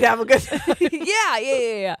think we'd have a good time.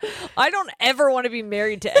 Yeah. I don't ever want to be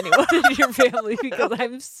married to anyone in your family because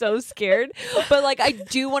I'm so scared. But like, I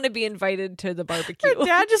do want to be invited to the barbecue. Her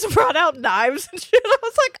dad just brought out knives and shit. I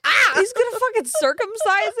was like, he's gonna fucking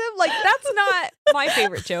circumcise him. Like, that's not my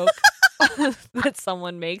favorite joke that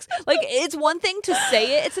someone makes. Like, it's one thing to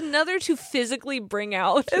say it; it's another to physically bring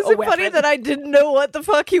out. Is it funny that I didn't know what the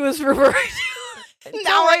fuck he was referring to?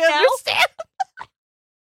 Now I understand.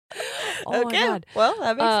 Oh okay. My God. Well,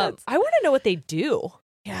 that makes sense. I want to know what they do.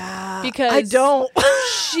 Yeah. Because I don't.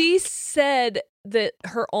 She said that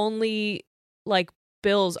her only like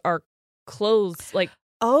bills are clothes, like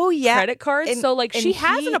credit cards. So like she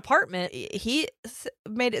has an apartment. He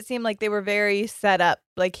made it seem like they were very set up.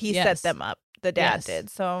 Like he set them up. The dad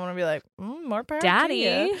did. So I want to be like, more power Daddy.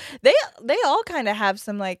 to you. They all kind of have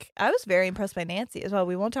some like, I was very impressed by Nancy as well.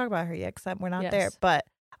 We won't talk about her yet because we're not there. But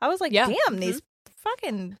I was like, damn, these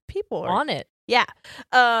fucking people are on it. Yeah.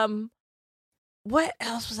 What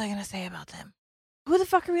else was I going to say about them? Who the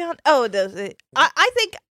fuck are we on? Oh, I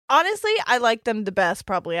think, honestly, I like them the best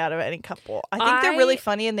probably out of any couple. I think they're really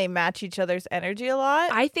funny and they match each other's energy a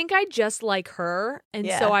lot. I think I just like her. And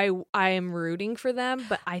so I am rooting for them,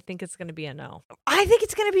 but I think it's going to be a no. I think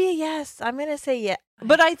it's going to be a yes. I'm going to say yes.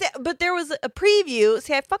 But but there was a preview.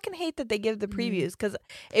 See, I fucking hate that they give the previews because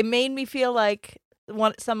it made me feel like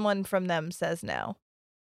someone from them says no.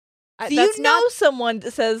 Someone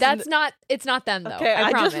that says that's not. It's not them though. Okay,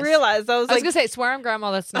 I just realized. I was gonna say, swear on grandma.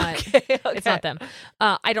 That's not. Okay. It's not them.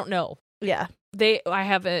 I don't know. Yeah, they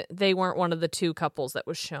weren't one of the 2 couples that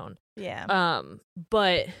was shown. Yeah.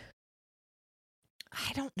 But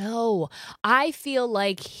I don't know. I feel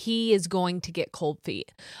like he is going to get cold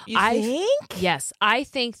feet. You think? Yes. I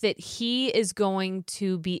think that he is going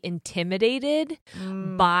to be intimidated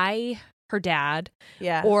by her dad.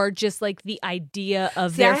 Yeah. Or just like the idea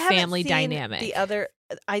of See, I their haven't family seen dynamic.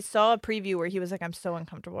 I saw a preview where he was like, I'm so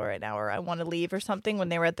uncomfortable right now, or I want to leave or something when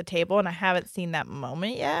they were at the table, and I haven't seen that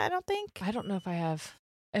moment yet, I don't think. I don't know if I have.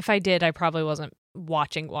 If I did, I probably wasn't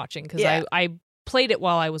watching because Yeah. I played it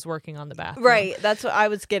while I was working on the bathroom. Right. That's what I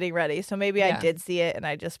was getting ready. So maybe I Yeah. did see it, and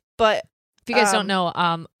but If you guys don't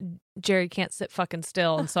know, Jerry can't sit fucking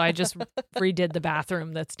still, and so I just redid the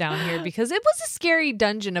bathroom that's down here because it was a scary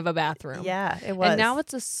dungeon of a bathroom. yeah, it was. And now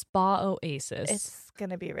it's a spa oasis. It's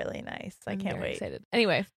gonna be really nice. I I'm can't very wait. excited.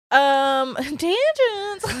 Anyway,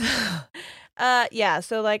 Tangents. Yeah.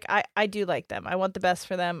 So like, I do like them. I want the best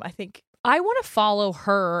for them. I think I want to follow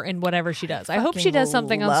her in whatever she does. I hope she fucking does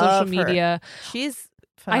something on love social her. media. she's.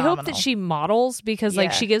 I Phenomenal. hope that she models because like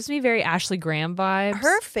Yeah. she gives me very Ashley Graham vibes.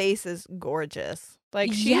 Her face is gorgeous.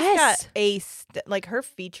 Like she's Yes. got like her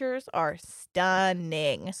features are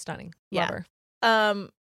stunning. Stunning. Yeah. Love her.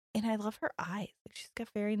 And I love her eyes. Like she's got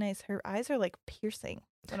very nice. Her eyes are like piercing.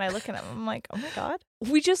 When I look at them, I'm like, oh my god,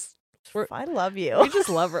 We just I love you. we just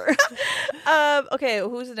love her. Okay,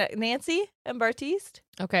 who's next? Nancy and Bartiste.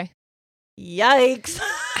 Okay. Yikes.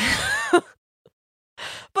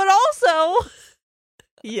 But also,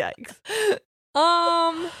 yikes.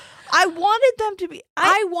 I wanted them to be.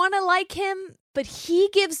 I want to like him, but he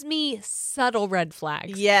gives me subtle red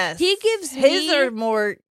flags. Yes, He gives his me are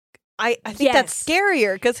more. I think that's Yes.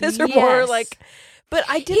 scarier because his are more Yes. like. But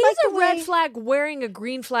I did He's like a the red way- flag wearing a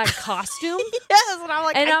green flag costume. Yes, and I'm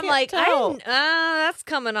like, And I I'm can't like, tell. That's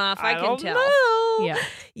coming off. I can don't tell. know. Yeah.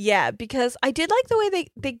 Yeah, because I did like the way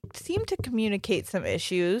they seem to communicate some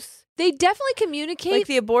issues, They definitely communicate. like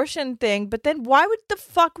the abortion thing. But then, why would the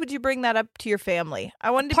fuck would you bring that up to your family?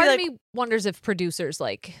 I wanted to Part be of like, me wonders if producers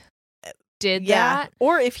like did yeah, that.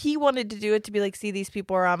 or if he wanted to do it to be like, see, these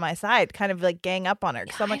people are on my side, kind of like gang up on her.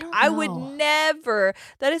 Because I'm I like, don't I would know. never.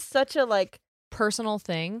 That is such a like. Personal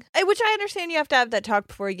thing. Which I understand you have to have that talk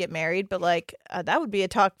before you get married, but like that would be a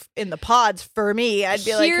talk in the pods for me. I'd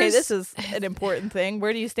be like, hey, Here's- this is an important thing.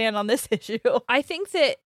 Where do you stand on this issue? I think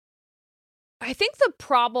the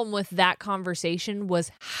problem with that conversation was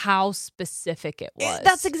how specific it was.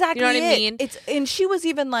 That's exactly you know what it. I mean. And she was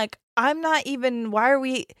even like, I'm not even. Why are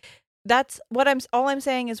we? That's what all I'm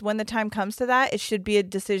saying is when the time comes to that, it should be a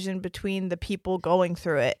decision between the people going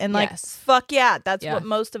through it. And like, Yes. fuck yeah, that's Yeah. what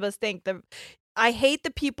most of us think. I hate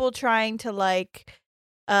the people trying to like,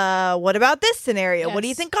 what about this scenario? What do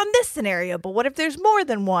you Yes. think on this scenario? But what if there's more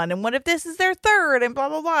than one? And what if this is their third? And blah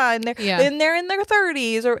blah blah. And Yeah. they're in their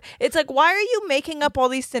 30s, or it's like, why are you making up all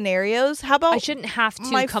these scenarios? How about I shouldn't have to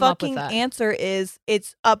my come up with fucking that. answer is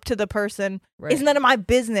it's up to the person. Right. It's none of my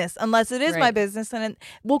business unless it is my Right. business, and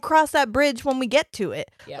we'll cross that bridge when we get to it.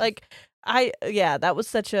 Yeah. Like that was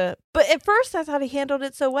such a. But at first, I thought he handled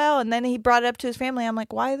it so well, and then he brought it up to his family. I'm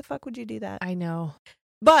like, why the fuck would you do that? I know.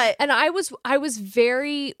 But And I was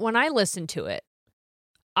very, when I listened to it,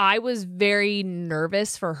 I was very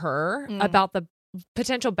nervous for her about the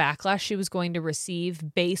potential backlash she was going to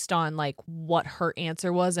receive based on like what her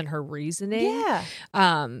answer was and her reasoning.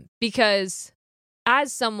 yeah, Because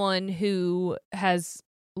as someone who has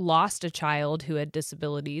lost a child who had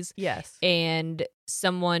disabilities yes, and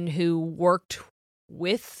someone who worked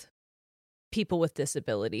with people with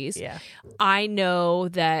disabilities, yeah, I know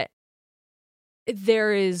that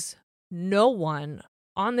there is no one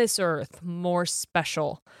on this earth more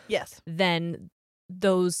special yes, than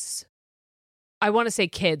those, I want to say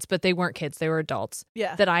kids, but they weren't kids, they were adults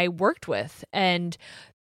yeah, that I worked with. And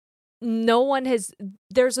no one has,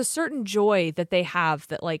 there's a certain joy that they have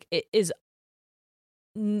that like it is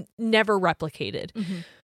never replicated. Mhm.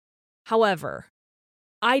 However,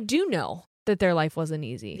 I do know that their life wasn't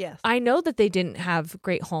easy. Yes. I know that they didn't have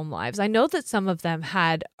great home lives. I know that some of them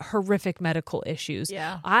had horrific medical issues.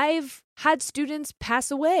 yeah. I've had students pass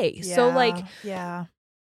away. So like yeah,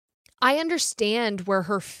 I understand where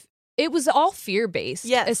it was all fear-based,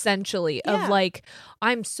 Yes. essentially, Yeah. of like,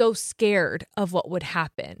 I'm so scared of what would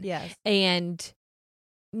happen. yes, And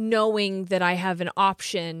knowing that I have an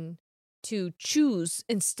option to choose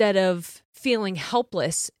instead of feeling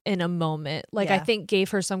helpless in a moment, like I Yeah. think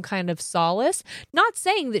gave her some kind of solace. Not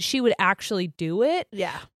saying that she would actually do it,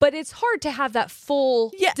 yeah. but it's hard to have that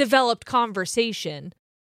full Yeah. developed conversation.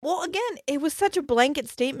 Well, again, it was such a blanket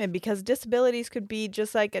statement because disabilities could be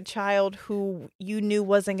just like a child who you knew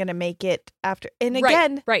wasn't going to make it after. And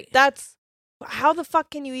again, right. that's how the fuck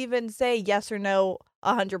can you even say yes or no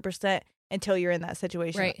 100%? until you're in that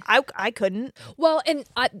situation. Right. I couldn't. Well, and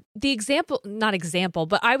not example,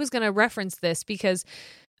 but I was going to reference this because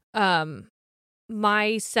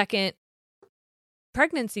my second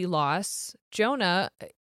pregnancy loss, Jonah,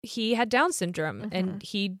 he had Down syndrome and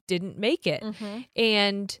he didn't make it.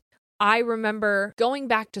 And I remember going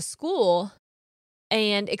back to school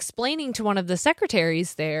and explaining to one of the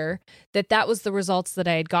secretaries there that was the results that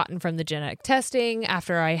I had gotten from the genetic testing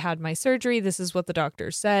after I had my surgery. This is what the doctor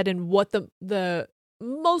said and what the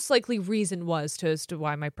most likely reason was as to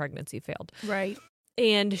why my pregnancy failed. Right.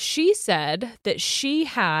 And she said that she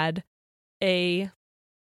had a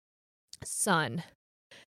son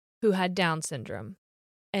who had Down syndrome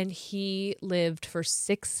and he lived for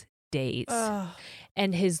 6 days.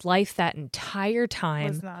 And his life that entire time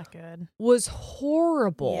was not good. Was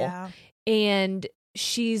horrible. Yeah. And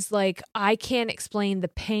she's like, I can't explain the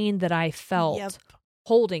pain that I felt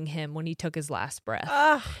holding him when he took his last breath.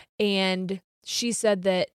 And she said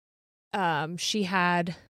that she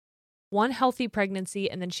had one healthy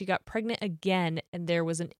pregnancy and then she got pregnant again and there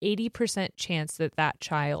was an 80% chance that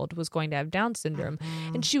child was going to have Down syndrome.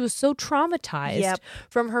 And she was so traumatized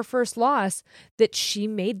from her first loss that she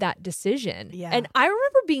made that decision. Yeah. And I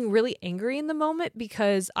remember being really angry in the moment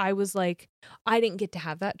because I was like, I didn't get to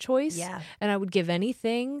have that choice. Yeah. And I would give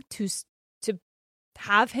anything to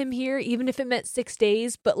have him here, even if it meant 6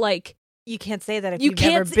 days. But like, you can't say that if you you've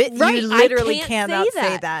never been. Right, You literally I can't cannot say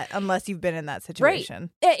say that unless you've been in that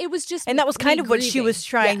situation. Right. It was just, and that was kind of what she was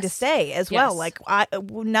trying to say as well. Yes. Like,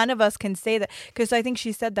 none of us can say that because I think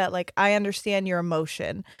she said that. Like, I understand your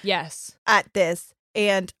emotion. Yes. At this,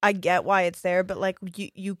 and I get why it's there, but like,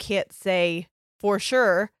 you can't say for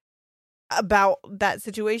sure about that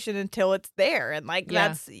situation until it's there, and like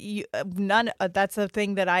that's a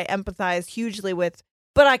thing that I empathize hugely with.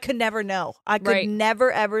 But I could never know. I could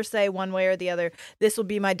never, ever say one way or the other, this will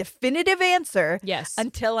be my definitive answer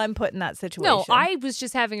until I'm put in that situation. No, I was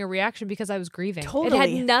just having a reaction because I was grieving. Totally.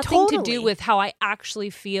 It had nothing to do with how I actually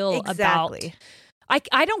feel about...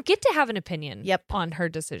 I don't get to have an opinion on her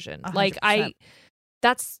decision. 100%. Like,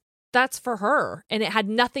 that's for her. And it had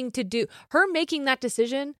nothing to do... Her making that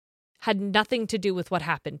decision had nothing to do with what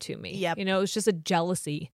happened to me. Yep. You know, it was just a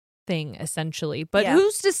jealousy thing essentially, but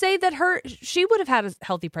who's to say that she would have had a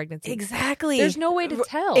healthy pregnancy? Exactly. There's no way to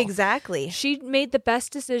tell. Exactly. She made the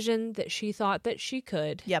best decision that she thought that she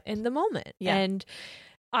could in the moment. And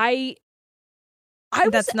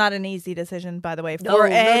that's not an easy decision, by the way, for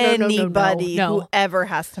anybody who ever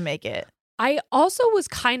has to make it. I also was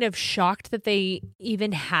kind of shocked that they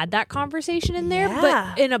even had that conversation in there,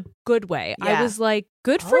 but in a good way. I was like,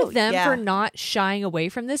 good for them for not shying away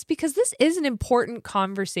from this because this is an important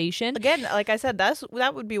conversation. Again, like I said,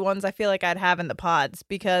 that would be ones I feel like I'd have in the pods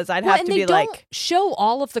because I'd have to be like... don't show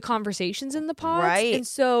all of the conversations in the pods. Right. And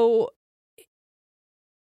so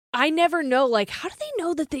I never know, like, how do they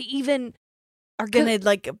know that they even... are gonna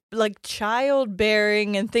like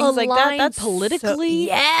childbearing and things like that. That's politically,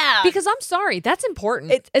 so, because I'm sorry, that's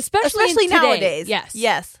important, especially nowadays.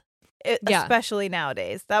 Yes, especially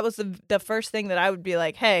nowadays. That was the first thing that I would be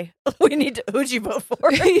like, hey, we need to. Who'd you vote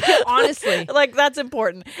for? Honestly, like that's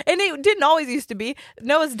important, and it didn't always used to be.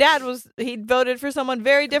 Noah's dad he voted for someone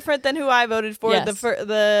very different than who I voted for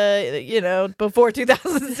before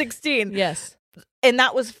 2016. Yes, and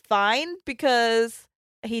that was fine because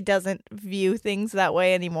he doesn't view things that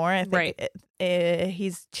way anymore. I think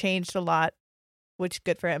he's changed a lot, which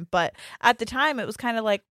good for him. But at the time, it was kind of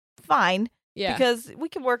like fine, because we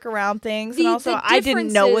can work around things. And also, I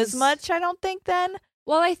didn't know as much. I don't think then.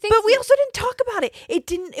 Well, I think, but we also didn't talk about it.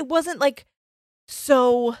 It wasn't like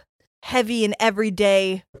so heavy and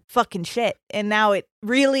everyday fucking shit. And now it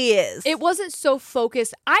really is. It wasn't so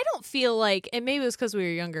focused. I don't feel like, and maybe it was because we were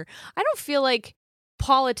younger. I don't feel like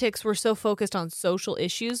politics were so focused on social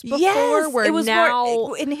issues before, where it was now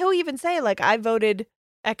more, and he'll even say like I voted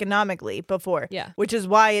economically before, which is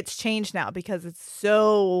why it's changed now because it's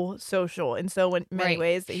so social in so many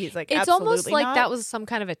ways that he's like, it's absolutely almost like not. that was some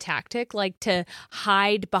kind of a tactic, like to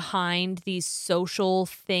hide behind these social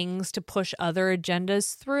things to push other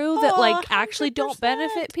agendas through that like 100%. Actually don't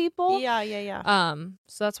benefit people.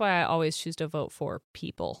 So that's why I always choose to vote for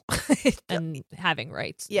people and having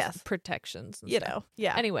rights, protections, and stuff.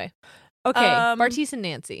 Anyway, okay, Bartise and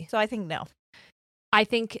Nancy. So I think no. I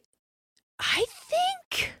think.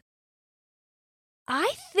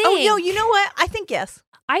 Oh, no, you know what? I think yes.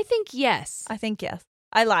 I think yes.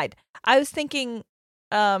 I lied. I was thinking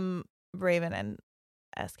Raven and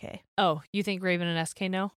SK. Oh, you think Raven and SK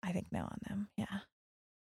no? I think no on them. Yeah.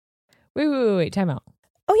 Wait. Time out.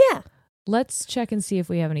 Oh, yeah. Let's check and see if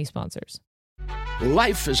we have any sponsors.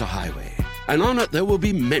 Life is a highway, And on it, there will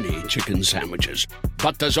be many chicken sandwiches.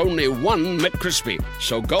 But there's only one McCrispy.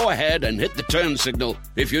 So go ahead and hit the turn signal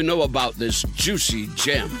if you know about this juicy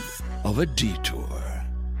gem of a detour.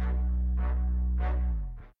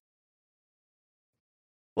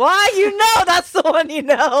 Why? You know that's the one you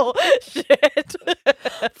know. Shit. Fuck,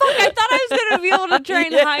 I thought I was going to be able to try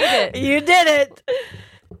and hide it. You did it.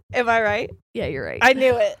 Am I right? Yeah, you're right. I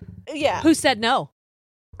knew it. Yeah. Who said no?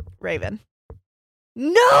 Raven.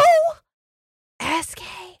 No! SK.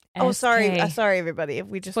 Oh, sorry. SK. Sorry, everybody. If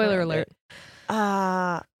we just Spoiler alert.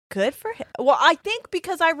 Good for him. Well, I think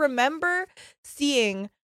because I remember seeing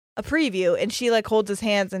a preview and she like holds his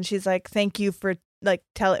hands and she's like, thank you for like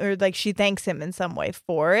telling, or like she thanks him in some way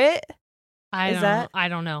for it. I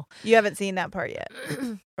don't know. You haven't seen that part yet.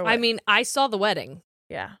 Or I what? mean, I saw the wedding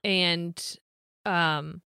Yeah. and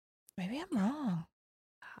Maybe I'm wrong.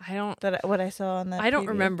 I don't What I saw on that. I don't preview.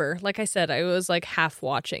 remember. Like I said, I was like half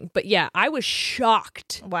watching. But yeah, I was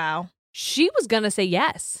shocked. Wow. She was going to say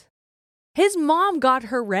yes. His mom got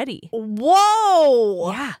her ready.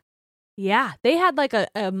 Whoa. Yeah. Yeah. They had like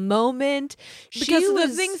a moment. Because the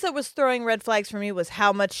things that was throwing red flags for me was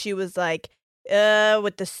how much she was like,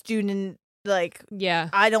 with the student, like, yeah.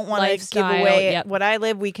 I don't want to give Lifestyle, away yep. what I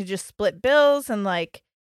live. We could just split bills. And like,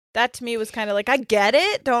 that to me was kind of like, I get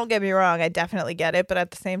it. Don't get me wrong. I definitely get it. But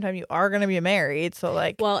at the same time, you are going to be married. So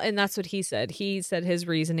like. Well, and that's what he said. He said his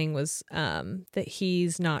reasoning was that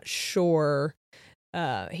he's not sure.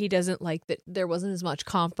 He doesn't like that there wasn't as much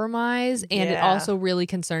compromise. And it Yeah. also really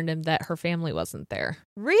concerned him that her family wasn't there.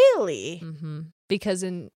 Really? Mm-hmm. Because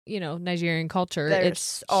in, Nigerian culture, There's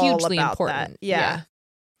it's all hugely about important. that. Yeah.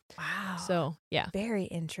 Wow. So, yeah. Very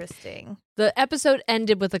interesting. The episode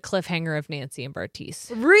ended with a cliffhanger of Nancy and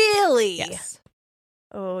Bartice. Really? Yes.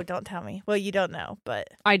 Oh, don't tell me. Well, you don't know, but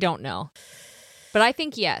I don't know. But I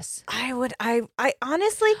think yes. I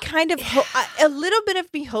honestly kind of a little bit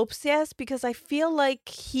of me hopes yes, because I feel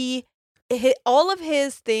like all of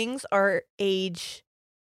his things are age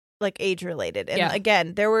related. And Yeah.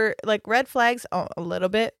 again, there were like red flags a little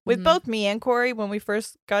bit with Mhm. both me and Corey when we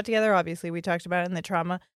first got together. Obviously, we talked about it in the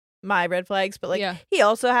trauma, my red flags, but like Yeah. he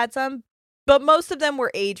also had some. But most of them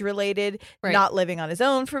were age related, Right. not living on his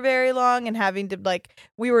own for very long and having to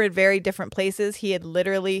we were in very different places. He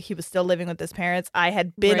was still living with his parents. I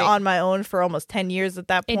had been Right. on my own for almost 10 years at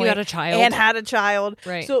that point. And you had a child. And had a child.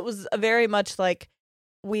 Right. So it was a very much like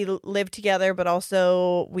we lived together, but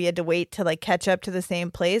also we had to wait to like catch up to the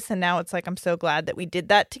same place. And now it's like, I'm so glad that we did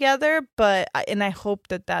that together. But I hope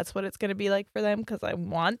that that's what it's going to be like for them, because I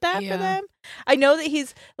want that Yeah. for them. I know that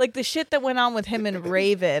he's like the shit that went on with him and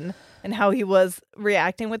Raven and how he was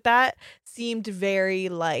reacting with that seemed very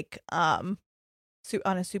like, on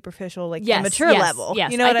a superficial, like immature level.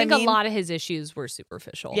 Yes. You know what I think mean? a lot of his issues were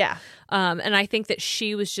superficial. Yeah. And I think that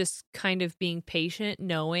she was just kind of being patient,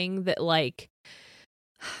 knowing that like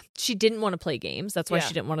she didn't want to play games. That's why Yeah.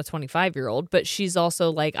 she didn't want a 25-year-old. But she's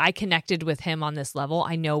also like, I connected with him on this level.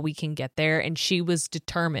 I know we can get there. And she was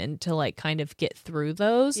determined to like kind of get through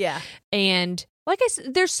those. Yeah. And like I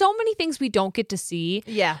said, there's so many things we don't get to see.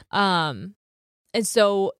 Yeah. And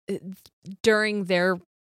so during the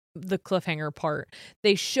cliffhanger part,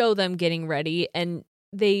 they show them getting ready and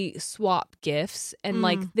they swap gifts. And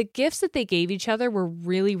like the gifts that they gave each other were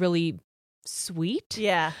really, really sweet.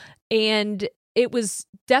 Yeah. And it was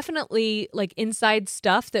definitely like inside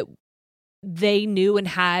stuff that they knew and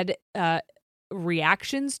had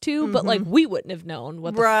reactions to, but like we wouldn't have known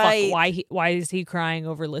what the fuck, why is he crying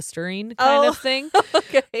over Listerine kind of thing.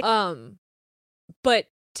 Okay. But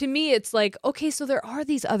to me it's like, okay, so there are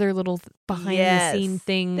these other little behind the scene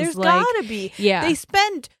things. There's like, gotta be. yeah, They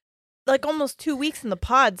spend like almost 2 weeks in the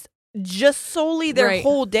pods. Just solely their Right.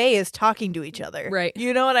 whole day is talking to each other. Right.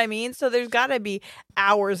 You know what I mean? So there's got to be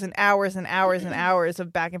hours and hours and hours and hours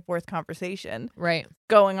of back and forth conversation right.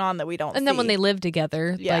 going on that we don't And then when see. they live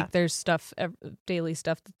together, Yeah. like there's stuff, daily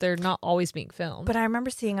stuff that they're not always being filmed. But I remember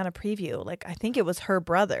seeing on a preview, like, I think it was her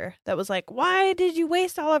brother that was like, why did you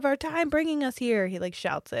waste all of our time bringing us here? He like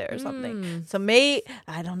shouts it or something. So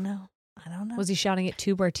I don't know. Was he shouting it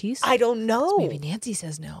to Bartice? I don't know. Maybe Nancy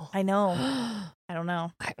says no. I know. I don't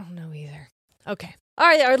know. I don't know either. Okay. All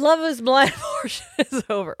right. Our Love is Blind portion is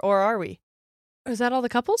over. Or are we? Is that all the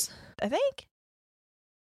couples? I think.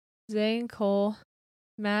 Zay and Cole,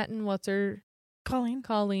 Matt and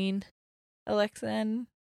Colleen. Alexa and...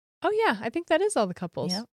 Oh yeah, I think that is all the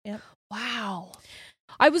couples. Yep. Wow.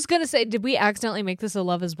 I was gonna say, did we accidentally make this a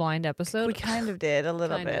Love Is Blind episode? We kind of did a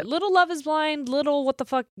little bit. Little Love Is Blind, little what the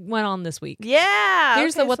fuck went on this week. Yeah.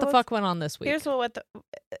 Here's the what the fuck went on this week. Here's what the.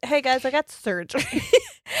 Hey guys, I got surgery.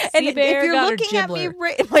 And if Bear you're got her looking at me,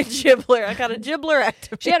 gibbler. my gibbler, I got a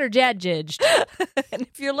gibblerectomy. She had her dad jidged. And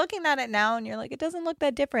if you're looking at it now and you're like, it doesn't look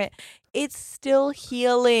that different, it's still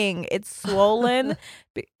healing. It's swollen.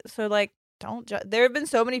 So like, don't judge. There have been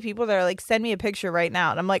so many people that are like, send me a picture right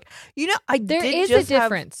now, and I'm like, There is a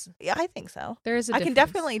difference. Yeah, I think so. There is a I difference. can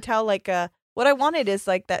definitely tell like what I wanted is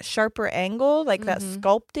like that sharper angle, like that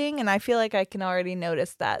sculpting, and I feel like I can already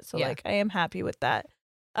notice that. So like I am happy with that.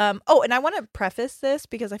 Oh, and I want to preface this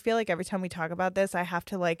because I feel like every time we talk about this, I have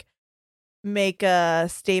to like make a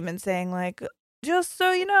statement saying like, just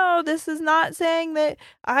so you know, this is not saying that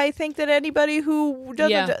I think that anybody who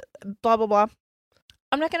doesn't blah blah blah.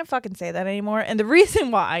 I'm not going to fucking say that anymore. And the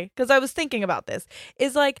reason why, because I was thinking about this,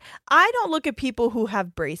 is like, I don't look at people who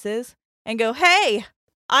have braces and go, hey,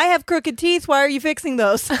 I have crooked teeth. Why are you fixing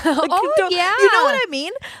those? Like, yeah. You know what I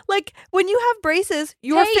mean? Like, when you have braces,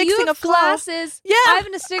 you're fixing you have a flaw. glasses. Yeah. I have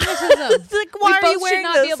an astigmatism. It's like, why we are both you wearing should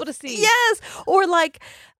not this? be able to see. Yes. Or like,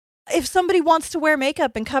 if somebody wants to wear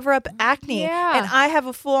makeup and cover up acne, and I have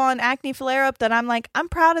a full-on acne flare-up that I'm like, I'm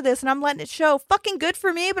proud of this and I'm letting it show. Fucking good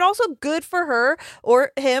for me, but also good for her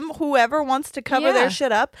or him, whoever wants to cover their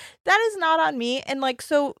shit up. That is not on me. And like,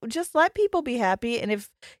 so just let people be happy. And if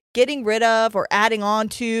getting rid of or adding on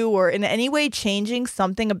to or in any way changing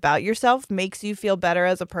something about yourself makes you feel better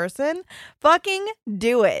as a person, fucking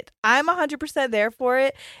do it. I'm 100% there for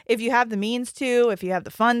it. If you have the means to, if you have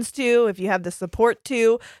the funds to, if you have the support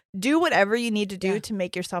to, do whatever you need to do to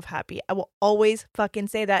make yourself happy. I will always fucking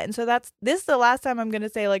say that. And so this is the last time I'm going to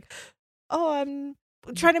say like, oh, I'm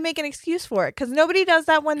trying to make an excuse for it, because nobody does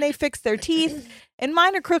that when they fix their teeth, and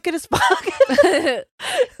mine are crooked as fuck.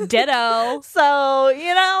 Ditto. So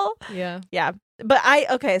yeah, but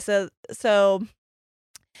so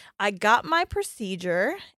I got my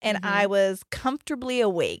procedure and I was comfortably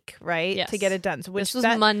awake, right, to get it done. So this was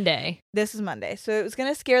Monday. This is Monday, so it was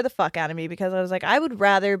gonna scare the fuck out of me because I was like, I would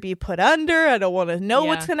rather be put under. I don't want to know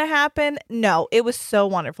what's gonna happen. No, it was so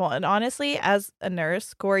wonderful. And honestly, as a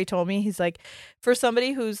nurse, Corey told me, he's like, for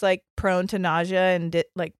somebody who's like prone to nausea and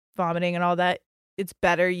like vomiting and all that, it's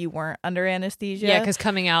better you weren't under anesthesia. Yeah, because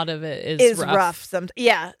coming out of it is rough.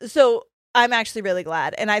 Yeah, so I'm actually really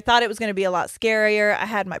glad. And I thought it was going to be a lot scarier. I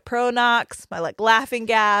had my Pronox, my like laughing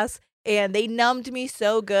gas, and they numbed me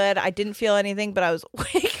so good. I didn't feel anything, but I was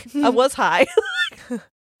awake. I was high,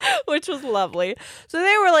 which was lovely. So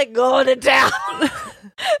they were like going to town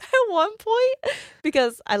at one point,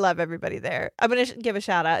 because I love everybody there. I'm going to give a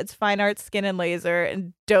shout out. It's Fine Arts Skin and Laser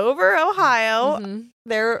in Dover, Ohio.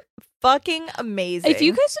 They're fucking amazing. If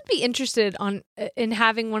you guys would be interested in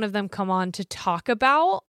having one of them come on to talk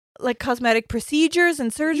about like cosmetic procedures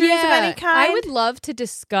and surgeries of any kind, I would love to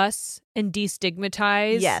discuss and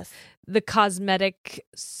destigmatize the cosmetic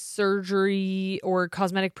surgery or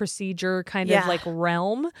cosmetic procedure kind of like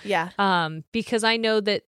realm. Because I know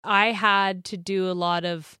that I had to do a lot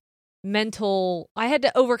of I had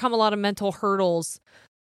to overcome a lot of mental hurdles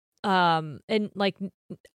and like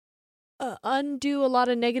undo a lot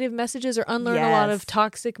of negative messages or unlearn a lot of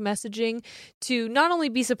toxic messaging to not only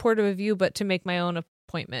be supportive of you, but to make my own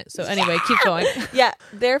appointment. So anyway, keep going. Yeah,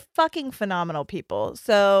 they're fucking phenomenal people.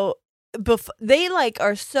 So they like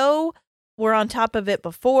were on top of it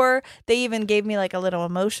before. They even gave me like a little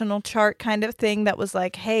emotional chart kind of thing that was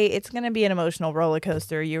like, hey, it's going to be an emotional roller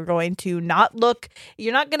coaster. You're going to you're not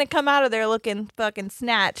going to come out of there looking fucking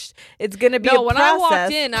snatched. It's going to be a when process. I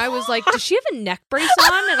walked in, I was like, does she have a neck brace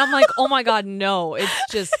on? And I'm like, oh my God, no.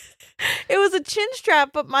 It's just... It was a chin strap,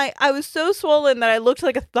 but I was so swollen that I looked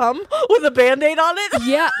like a thumb with a Band-Aid on it.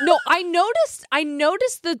 Yeah. No, I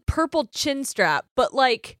noticed the purple chin strap, but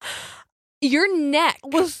like your neck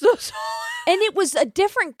was so swollen. And it was a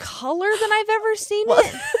different color than I've ever seen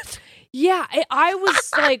it. Yeah, I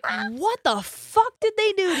was like, what the fuck did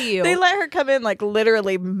they do to you? They let her come in like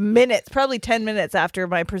literally minutes, probably 10 minutes after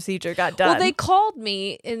my procedure got done. Well, they called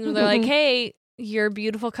me and they're like, hey, your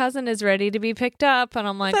beautiful cousin is ready to be picked up. And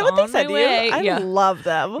I'm like, on my way. I love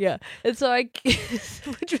them. Yeah. And so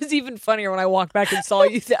which was even funnier when I walked back and saw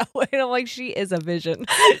you that way. And I'm like, she is a vision.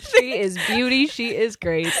 She is beauty. She is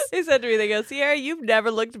grace. They said to me, they go, Sierra, you've never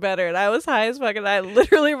looked better. And I was high as fuck. And I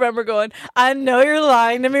literally remember going, I know you're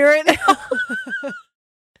lying to me right now.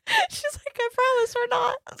 She's like, I promise we're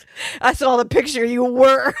not. I saw the picture. You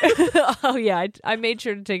were. Oh, yeah. I made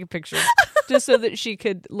sure to take a picture just so that she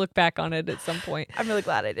could look back on it at some point. I'm really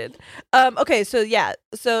glad I did. Okay, so yeah.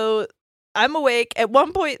 So I'm awake. At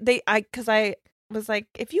one point, because I was like,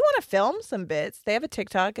 if you want to film some bits, they have a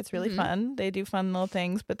TikTok. It's really fun. They do fun little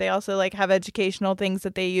things, but they also like have educational things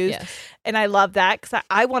that they use. Yes. And I love that because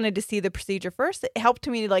I wanted to see the procedure first. It helped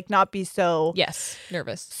me like not be so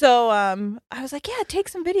nervous. So I was like, yeah, take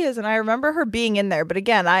some videos. And I remember her being in there. But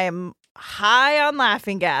again, I am high on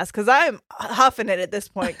laughing gas because I'm huffing it at this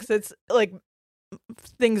point because it's like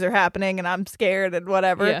things are happening and I'm scared and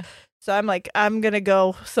whatever. Yeah. So I'm like, I'm going to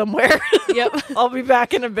go somewhere. Yep. I'll be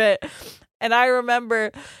back in a bit. And I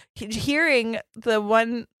remember hearing the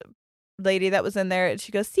one lady that was in there, and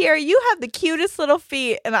she goes, Sierra, you have the cutest little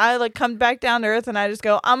feet. And I like come back down to earth and I just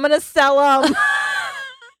go, I'm going to sell them. And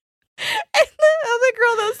the other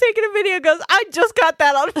girl that was taking a video goes, I just got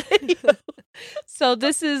that on video. So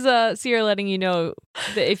this is Sierra letting you know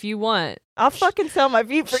that if you want, I'll fucking sell my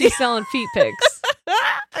feet for you. she's selling feet pics.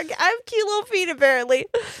 I have cute little feet, apparently.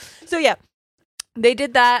 So yeah, they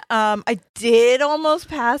did that. I did almost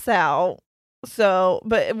pass out. So,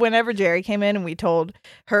 but whenever Jerry came in and we told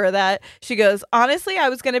her that, she goes, honestly, I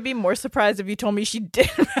was going to be more surprised if you told me she did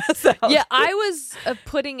pass out. Yeah, I was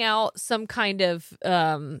putting out some kind of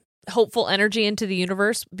hopeful energy into the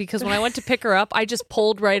universe because when I went to pick her up, I just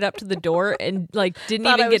pulled right up to the door and like didn't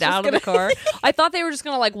even get out of the car. I thought they were just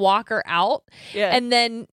going to like walk her out. Yeah. And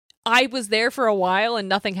then I was there for a while and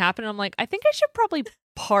nothing happened. I'm like, I think I should probably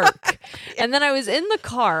park. And then I was in the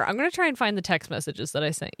car. I'm going to try and find the text messages that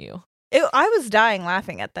I sent you. I was dying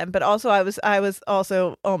laughing at them, but also I was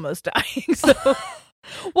also almost dying. So,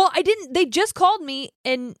 well, I didn't. They just called me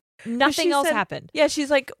and nothing else happened. Yeah,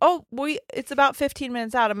 she's like, "Oh, it's about 15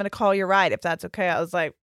 minutes out. I'm going to call your ride if that's okay." I was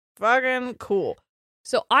like, "Fucking cool."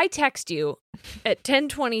 So I text you at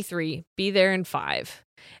 10:23. Be there in 5,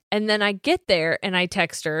 and then I get there and I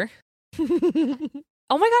text her. Oh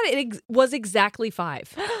my god! It was exactly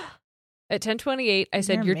 5. At 10:28, I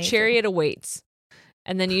said, "Your chariot awaits."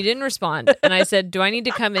 And then you didn't respond. And I said, do I need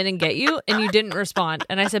to come in and get you? And you didn't respond.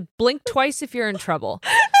 And I said, blink twice if you're in trouble.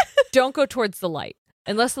 Don't go towards the light.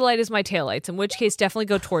 Unless the light is my taillights, in which case definitely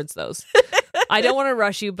go towards those. I don't want to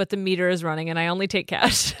rush you, but the meter is running and I only take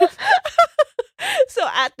cash. So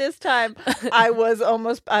at this time, I was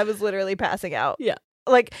literally passing out. Yeah.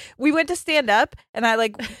 Like we went to stand up and I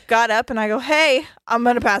like got up and I go, hey, I'm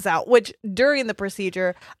going to pass out. Which during the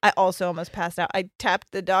procedure, I also almost passed out. I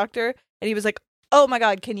tapped the doctor and he was like, oh my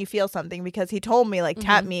God, can you feel something? Because he told me, like,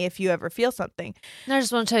 tap me if you ever feel something. And I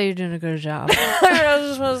just want to tell you you're doing a good job. I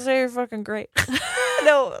just want to say you're fucking great.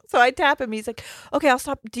 No, so I tap him. He's like, okay, I'll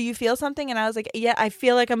stop. Do you feel something? And I was like, yeah, I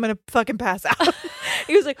feel like I'm going to fucking pass out.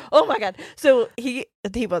 He was like, oh my God. So he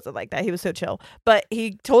wasn't like that. He was so chill. But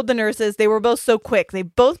he told the nurses, they were both so quick. They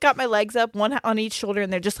both got my legs up, one on each shoulder,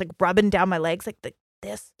 and they're just like rubbing down my legs like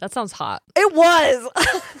this. That sounds hot. It was.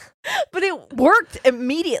 But it worked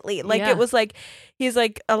immediately. Like Yeah. It was like, he's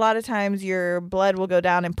like, a lot of times your blood will go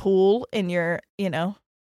down and pool in your,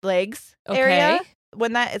 legs area.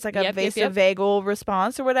 When it's like a vasovagal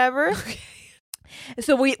response or whatever. Okay.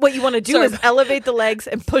 So what you want to do is elevate the legs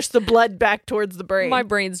and push the blood back towards the brain. My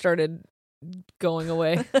brain started going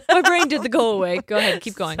away. My brain did the go away. Go ahead.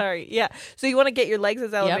 Keep going. Sorry. Yeah. So you want to get your legs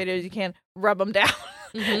as elevated as you can, rub them down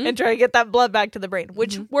and try to get that blood back to the brain,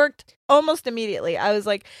 which worked almost immediately. I was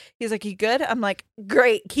like, he's like, you good? I'm like,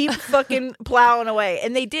 great. Keep fucking plowing away.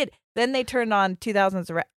 And they did. Then they turned on 2000s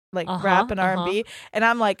rap and R&B. And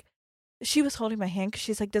I'm like, she was holding my hand because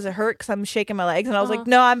she's like, does it hurt? Because I'm shaking my legs. And I was like,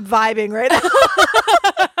 no, I'm vibing right now.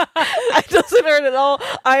 It doesn't hurt at all.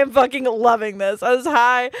 I am fucking loving this. I was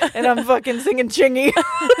high and I'm fucking singing Chingy.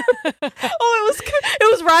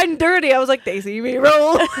 It was riding dirty. I was like, they see me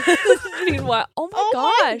roll. Meanwhile, oh my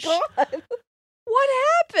gosh. My God. What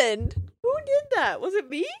happened? Who did that? Was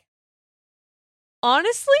it me?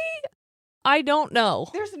 Honestly, I don't know.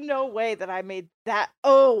 There's no way that I made that.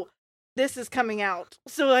 Oh, this is coming out.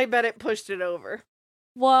 So I bet it pushed it over.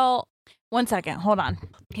 Well, 1 second. Hold on.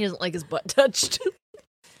 he doesn't like his butt touched.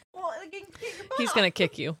 Well, I can kick your butt He's off. going to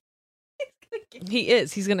kick you. He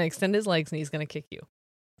is. He's going to extend his legs and he's going to kick you.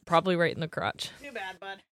 Probably right in the crotch. Too bad,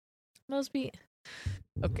 bud. Mosby.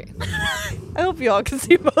 Okay. I hope y'all can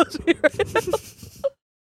see Mosby right now.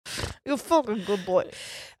 You're a fucking good boy.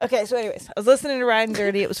 Okay, so anyways, I was listening to Riding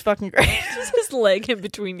Dirty. It was fucking great. Just his leg in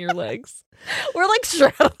between your legs. We're like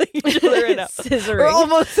straddling each other right now. Scissoring. We're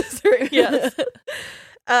almost scissoring. Yes.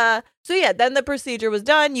 So yeah, then the procedure was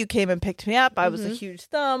done. You came and picked me up. I was a huge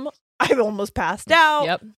thumb. I almost passed out.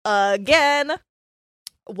 Yep. Again.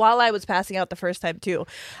 While I was passing out the first time too,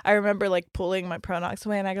 I remember like pulling my Pronox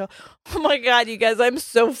away and I go, oh my God, you guys, I'm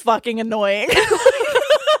so fucking annoying. They're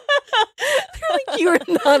like, you're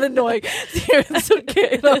not annoying. It's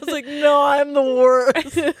okay. And I was like, no, I'm the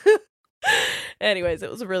worst. Anyways, it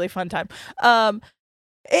was a really fun time.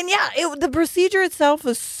 And yeah, the procedure itself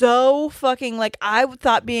was so fucking like, I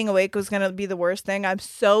thought being awake was going to be the worst thing. I'm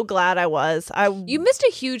so glad I was. You missed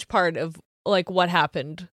a huge part of like what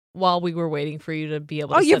happened while we were waiting for you to be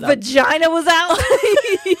able to your sit up. vagina was out?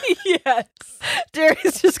 Yes.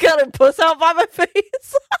 Jerry's just got her puss out by my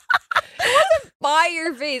face. By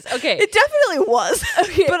your face. Okay. It definitely was.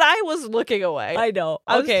 Okay. But I was looking away. I know.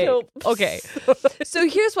 I was Okay. so- Okay. So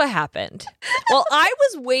here's what happened. Well, I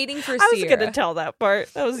was waiting for I was Sierra. going to tell that part.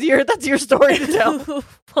 That's your story to tell.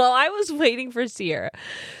 Well, I was waiting for Sierra.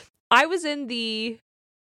 I was in the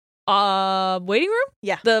waiting room?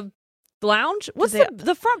 Yeah. The lounge? What's they-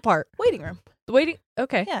 the front part? Waiting room. The waiting.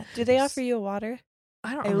 Okay. Yeah. Do they offer you a water?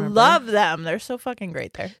 I don't I remember. love them. They're so fucking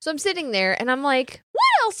great there. So I'm sitting there and I'm like,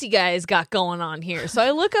 what else you guys got going on here? So I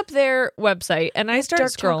look up their website and I start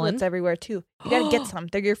Dark scrolling. chocolates everywhere too. You gotta get some.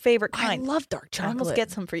 They're your favorite I kind. love dark I chocolate. almost get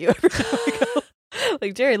some for you every time I go.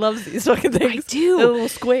 Like Jerry loves these fucking things. I do. The little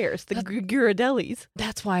squares, the Ghirardellis.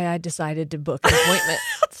 That's why I decided to book an appointment.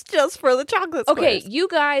 That's just for the chocolate Okay, squares. you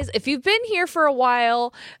guys, if you've been here for a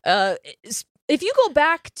while, if you go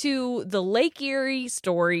back to the Lake Erie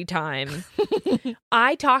story time,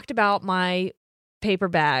 I talked about my paper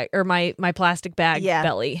bag or my plastic bag Yeah.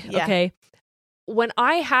 belly. Yeah. Okay. When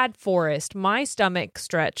I had Forrest, my stomach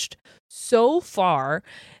stretched so far.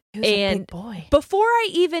 He was a And big boy. before I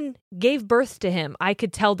even gave birth to him, I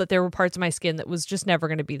could tell that there were parts of my skin that was just never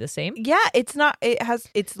going to be the same. Yeah, it's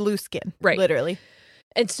loose skin. Right. Literally.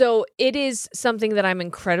 And so it is something that I'm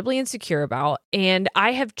incredibly insecure about. And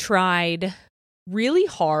I have tried really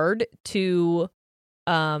hard to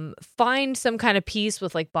find some kind of peace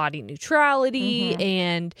with like body neutrality. Mhm.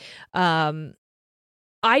 And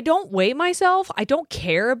I don't weigh myself. I don't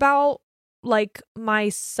care about like my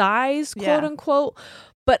size, quote Yeah. unquote.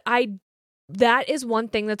 But that is one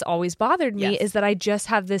thing that's always bothered me Yes. is that I just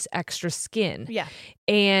have this extra skin. Yeah.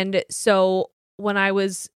 And so when I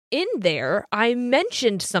was in there, I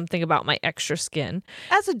mentioned something about my extra skin.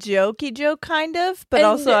 As a jokey joke, kind of, but And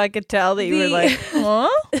also I could tell that you were the- like, huh?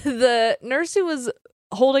 The nurse who was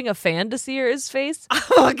holding a fan to Sierra's face. I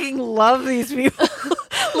fucking love these people.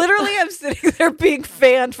 Literally, I'm sitting there being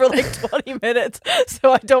fanned for like 20 minutes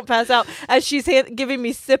so I don't pass out as she's giving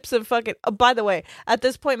me sips of fucking. Oh, by the way, at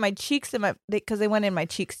this point, my cheeks and because they went in my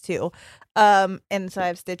cheeks too. And so I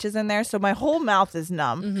have stitches in there. So my whole mouth is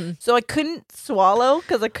numb. Mm-hmm. So I couldn't swallow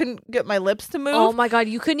because I couldn't get my lips to move. Oh my God,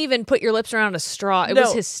 you couldn't even put your lips around a straw. It No.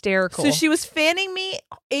 was hysterical. So she was fanning me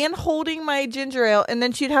and holding my ginger ale, and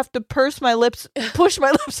then she'd have to push my lips around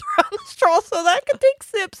the straw so that I could take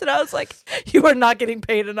sips. And I was like, "You are not getting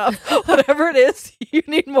paid enough. Whatever it is, you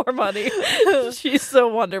need more money." She's so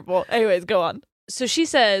wonderful. Anyways, go on. So she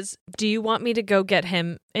says, "Do you want me to go get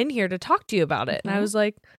him in here to talk to you about it?" And I Mhm. was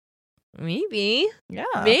like, maybe. Yeah,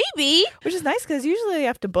 Maybe. which is nice because usually you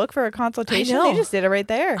have to book for a consultation. know. They just did it right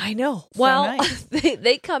there. I know. So Well, nice.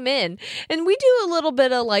 they come in and we do a little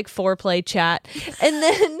bit of like foreplay chat. And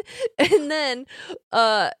then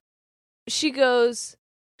she goes,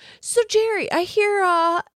 "So Jerry, I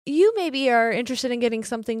hear you maybe are interested in getting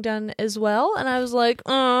something done as well." And I was like,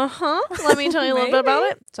 "Uh-huh. Let me tell you a little bit about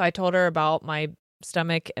Maybe. it." So I told her about my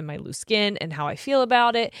stomach and my loose skin and how I feel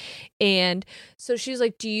about it. And so she's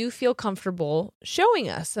like, "Do you feel comfortable showing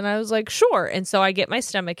us?" And I was like, "Sure." And so I get my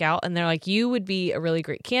stomach out and they're like, "You would be a really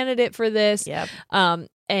great candidate for this." Yep.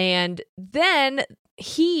 And then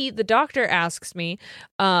the doctor asks me,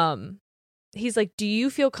 he's like, "Do you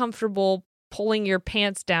feel comfortable pulling your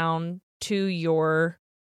pants down to your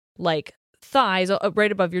like thighs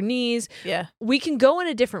right above your knees? Yeah. We can go in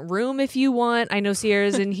a different room if you want. I know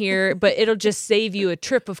Sierra's in here, but it'll just save you a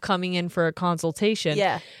trip of coming in for a consultation."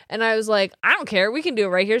 Yeah. And I was like, "I don't care. We can do it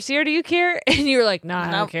right here. Sierra, do you care?" And you were like, "Nah,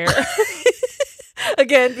 I don't care."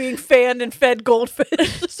 Again, being fanned and fed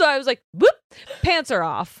goldfish. So I was like, "Whoop, pants are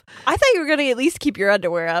off." I thought you were going to at least keep your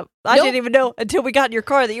underwear up. I Nope. didn't even know until we got in your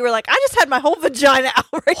car that you were like, "I just had my whole vagina out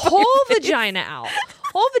right by Whole your face." vagina out.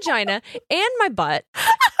 Whole vagina and my butt.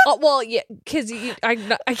 Well, yeah, because I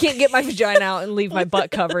can't get my vagina out and leave my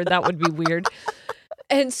butt covered. That would be weird.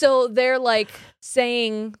 And so they're like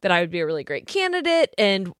saying that I would be a really great candidate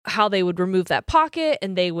and how they would remove that pocket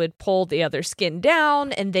and they would pull the other skin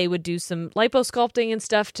down and they would do some liposculpting and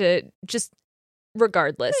stuff to just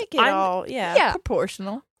regardless. Make it all, yeah.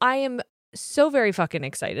 proportional. I am so very fucking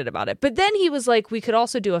excited about it. But then he was like, we could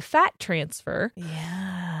also do a fat transfer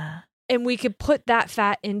Yeah. and we could put that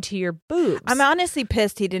fat into your boobs. I'm honestly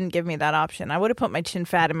pissed he didn't give me that option. I would have put my chin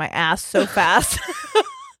fat in my ass so fast.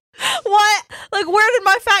 What? Like, where did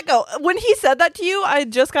my fat go? When he said that to you, I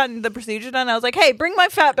had just gotten the procedure done. I was like, hey, bring my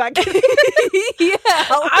fat back. Yeah,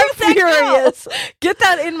 I'm furious. Get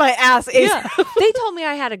that in my ass. Yeah. They told me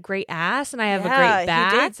I had a great ass and I have a great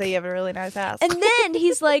back. He did say you have a really nice ass. And then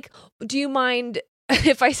he's like, do you mind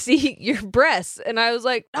if I see your breasts? And I was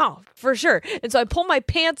like, no, for sure. And so I pull my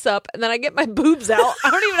pants up and then I get my boobs out. I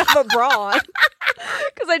don't even have a bra on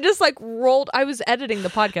because I just like rolled. I was editing the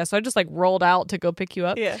podcast, so I just like rolled out to go pick you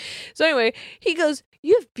up. Yeah. So anyway, he goes,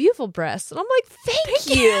 you have beautiful breasts. And I'm like, thank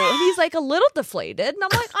you. And he's like a little deflated. And I'm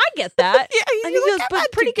like, I get that. Yeah, and he like, goes, I'm but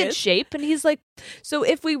not pretty too good shape. And he's like, so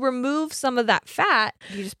if we remove some of that fat,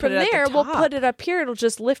 You just put from it at there, the we'll top. put it up here. It'll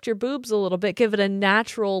just lift your boobs a little bit, give it a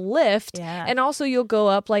natural lift. Yeah. And also you'll go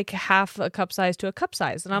up like half a cup size to a cup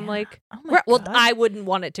size. And I'm like, Oh my well, God. I wouldn't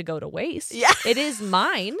want it to go to waste. Yeah. It is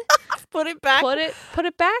mine. Put it back. Put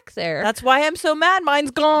it back there. That's why I'm so mad. Mine's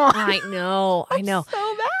gone. I know. I know.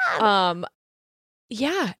 So mad.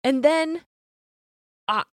 Yeah. And then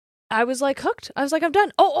I was like hooked. I was like, I'm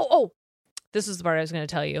done. Oh. This is the part I was going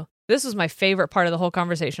to tell you. This was my favorite part of the whole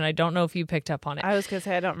conversation. I don't know if you picked up on it. I was gonna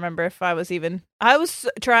say I don't remember if I was even. I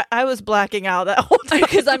was blacking out that whole time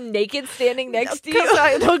Because I'm naked standing next to you.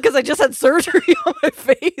 Because I just had surgery on my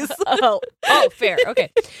face. Oh, fair.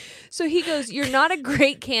 Okay. So he goes, you're not a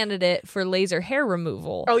great candidate for laser hair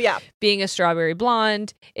removal. Oh yeah. Being a strawberry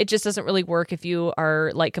blonde, it just doesn't really work if you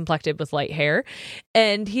are light complected with light hair.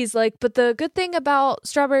 And he's like, but the good thing about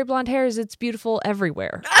strawberry blonde hair is it's beautiful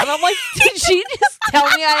everywhere. And I'm like, did she just tell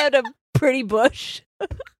me I had a pretty bush?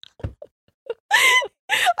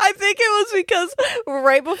 I think it was because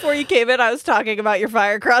right before you came in, I was talking about your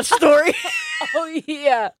fire crotch story. Oh,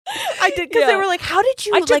 yeah. I did because they were like, "How did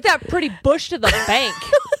you?" I took that pretty bush to the bank.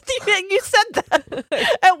 You said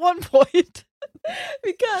that at one point.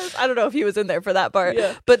 Because I don't know if he was in there for that part,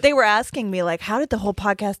 but they were asking me like, how did the whole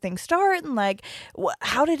podcast thing start, and like,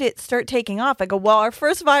 how did it start taking off? I go, well, our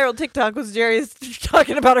first viral TikTok was Jerry's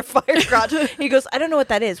talking about her fire crotch. He goes, I don't know what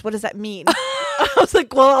that is. What does that mean? I was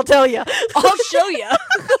like, well, I'll tell you. I'll show you.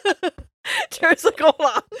 Jerry's like, hold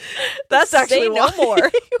on, that's actually no why.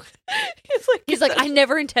 more. He's like, I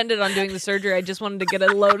never intended on doing the surgery. I just wanted to get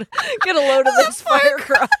a load of this fire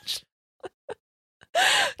crotch.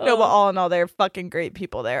 No, but all in all, they're fucking great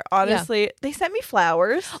people there. Honestly, they sent me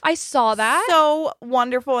flowers. I saw that. So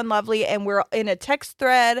wonderful and lovely. And we're in a text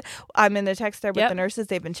thread. I'm in the text thread with the nurses.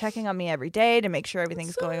 They've been checking on me every day to make sure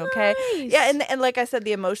everything's going okay. Nice. Yeah, and like I said,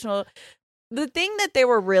 the thing that they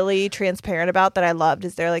were really transparent about that I loved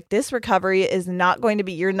is they're like, this recovery is not going to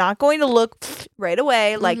be, you're not going to look right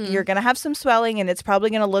away. Like you're going to have some swelling and it's probably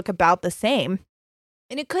going to look about the same.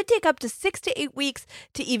 And it could take up to 6 to 8 weeks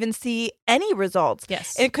to even see any results.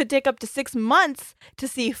 Yes. And it could take up to 6 months to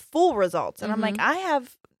see full results. And I'm like,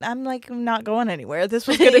 I'm not going anywhere. This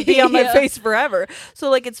was going to be on my face forever. So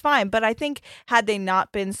like, it's fine. But I think had they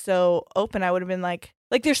not been so open, I would have been like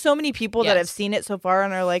there's so many people that have seen it so far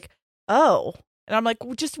and are like, oh. And I'm like,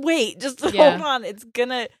 well, just wait. Just hold on. It's going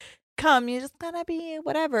to come. You just gotta be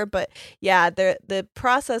whatever. But yeah, the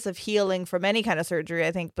process of healing from any kind of surgery,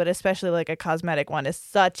 I think, but especially like a cosmetic one, is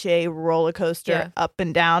such a roller coaster up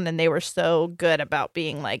and down. And they were so good about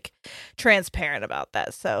being like transparent about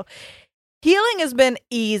that. So healing has been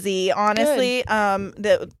easy, honestly. I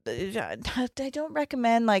don't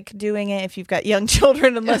recommend like doing it if you've got young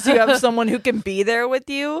children unless you have someone who can be there with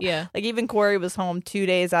you. Yeah. Like even Corey was home 2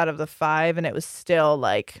 days out of the 5 and it was still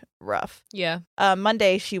like rough. Yeah.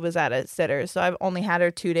 Monday she was at a sitter, so I've only had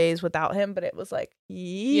her 2 days without him, but it was like,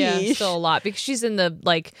 yeesh. Yeah, still a lot because she's in the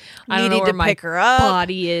like I don't Needing know where to my pick her up.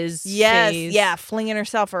 body is. Yes, phase. yeah, flinging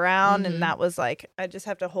herself around, and that was like, I just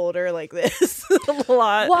have to hold her like this a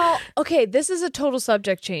lot. Well, okay, this is a total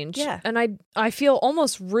subject change. Yeah. And I feel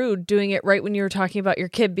almost rude doing it right when you were talking about your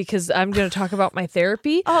kid because I'm going to talk about my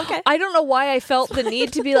therapy. Oh, okay. I don't know why I felt the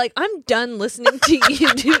need to be like, I'm done listening to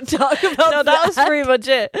you talk about No, that was pretty much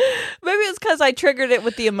it. Maybe it's because I triggered it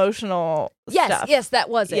with the emotional stuff. Yes, that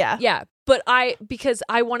was it. Yeah. Yeah. But because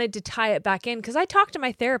I wanted to tie it back in because I talked to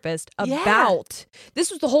my therapist about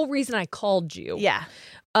this was the whole reason I called you. Yeah.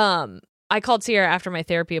 I called Sierra after my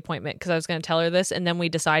therapy appointment because I was going to tell her this, and then we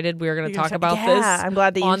decided we were going to talk about this I'm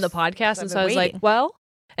glad that on the podcast. I've And been so I was waiting. like, well,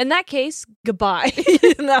 in that case, goodbye.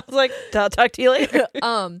 And I was like, I'll talk to you later.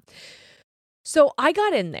 So I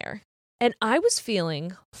got in there and I was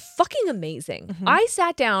feeling fucking amazing. Mhm. I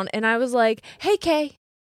sat down and I was like, hey, Kay,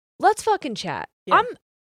 let's fucking chat. Yeah.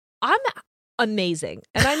 I'm amazing.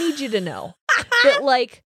 And I need you to know that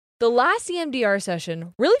like the last EMDR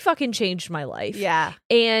session really fucking changed my life. Yeah.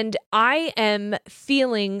 And I am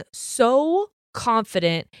feeling so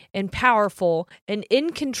confident and powerful and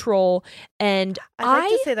in control. And I'd like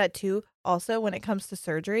to say that too. also when it comes to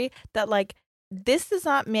surgery that like this does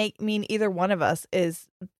not mean either one of us is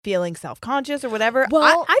feeling self-conscious or whatever.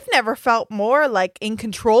 Well, I've never felt more like in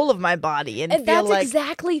control of my body and feel that's like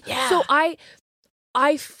exactly. Yeah. So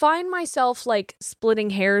I find myself like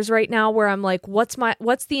splitting hairs right now where I'm like, what's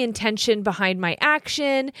the intention behind my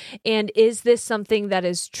action? And is this something that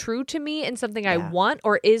is true to me and something I want?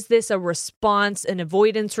 Or is this a response, an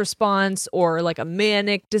avoidance response, or like a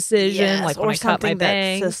manic decision? Like when or I cut my something that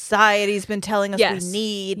bangs. society's been telling us Yes. we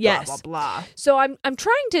need, Yes. blah, blah, blah. So I'm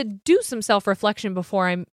trying to do some self-reflection before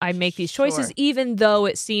I make these choices, Sure. even though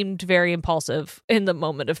it seemed very impulsive in the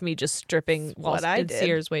moment of me just stripping while what I in did.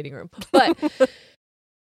 Sierra's waiting room. But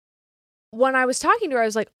when I was talking to her, I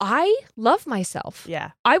was like, I love myself.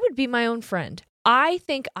 Yeah. I would be my own friend. I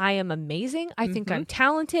think I am amazing. I think Mm-hmm. I'm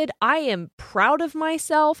talented. I am proud of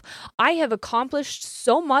myself. I have accomplished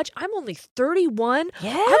so much. I'm only 31.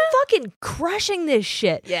 Yeah. I'm fucking crushing this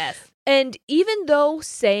shit. Yes. And even though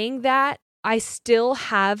saying that, I still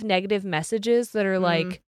have negative messages that are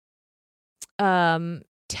like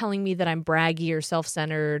telling me that I'm braggy or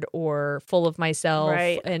self-centered or full of myself.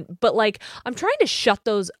 Right. But like I'm trying to shut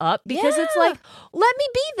those up because it's Yeah. like, let me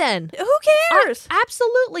be then. Who cares?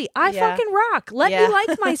 Absolutely. I Yeah. fucking rock. Let Yeah. me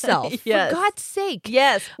like myself. Yes. For God's sake.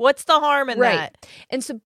 Yes. What's the harm in Right. that? And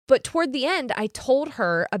so, but toward the end, I told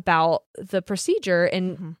her about the procedure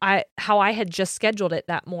and how I had just scheduled it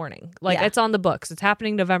that morning. Like Yeah. it's on the books. It's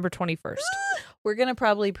happening November 21st. We're going to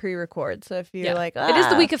probably pre-record. So if you're like, it is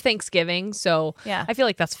the week of Thanksgiving, so Yeah. I feel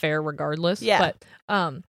like that's fair regardless. Yeah.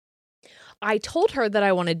 But I told her that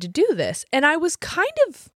I wanted to do this, and I was kind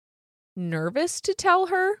of nervous to tell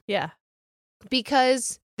her Yeah.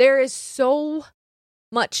 because there is so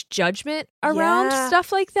much judgment around Yeah.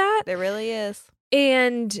 stuff like that. There really is.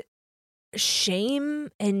 And shame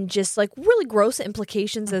and just like really gross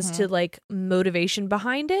implications as to like motivation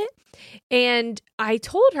behind it. And I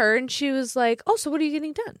told her and she was like, oh, so what are you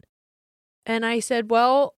getting done? And I said,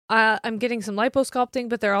 well, I'm getting some liposculpting,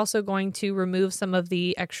 but they're also going to remove some of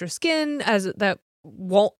the extra skin as that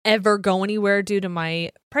won't ever go anywhere due to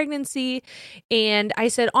my pregnancy. And I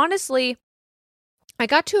said, honestly, I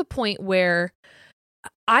got to a point where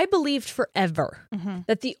I believed forever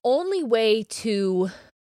that the only way to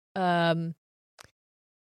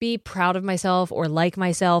be proud of myself or like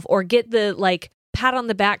myself or get the like pat on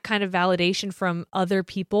the back kind of validation from other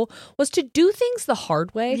people was to do things the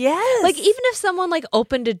hard way. Yes. Like even if someone like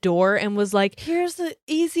opened a door and was like, here's the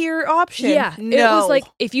easier option. yeah, No. it was like,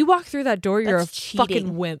 if you walk through that door, you're That's a cheating.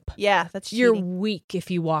 fucking wimp. Yeah, that's You're cheating. weak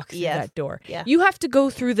if you walk through Yes. that door. Yeah. You have to go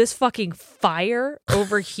through this fucking fire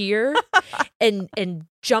over here and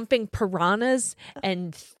jumping piranhas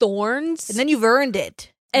and thorns. And then you've earned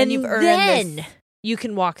it. and you've earned then this. you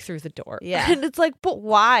can walk through the door. Yeah. And it's like, but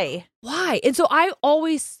Why? why? And so I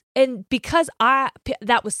always, and because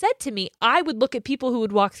that was said to me, I would look at people who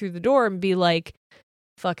would walk through the door and be like,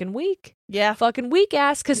 fucking weak. Yeah. Fucking weak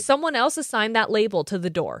ass, because someone else assigned that label to the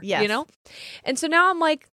door. Yes. You know? And so now I'm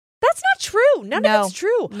like, that's not true. None No, of it's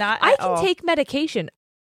true. not I at can all. take medication.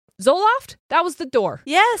 Zoloft, that was the door.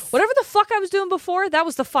 Yes. Whatever the fuck I was doing before, that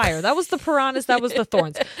was the fire. That was the piranhas. That was the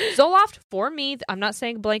thorns. Zoloft, for me, I'm not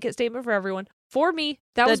saying a blanket statement for everyone. For me,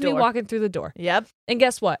 that The was me door. walking through the door. Yep. And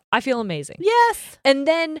guess what? I feel amazing. Yes. And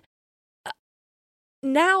then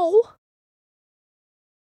now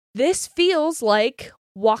this feels like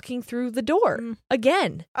walking through the door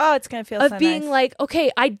again. Oh, it's going to feel Of so being nice. like,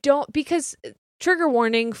 okay, I don't, because trigger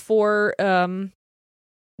warning for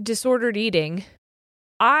disordered eating.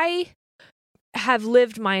 I have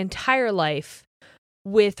lived my entire life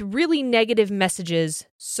with really negative messages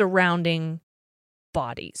surrounding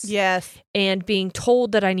bodies. Yes. And being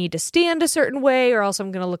told that I need to stand a certain way or else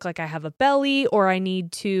I'm going to look like I have a belly, or I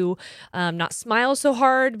need to not smile so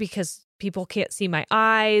hard because people can't see my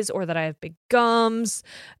eyes, or that I have big gums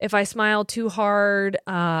if I smile too hard.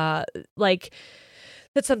 Like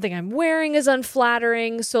that something I'm wearing is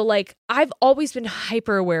unflattering. So like I've always been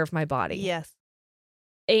hyper aware of my body. Yes.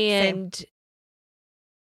 And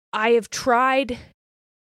I have tried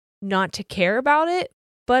not to care about it,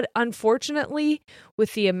 but unfortunately,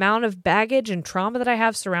 with the amount of baggage and trauma that I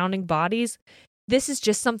have surrounding bodies, this is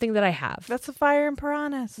just something that I have. That's a fire and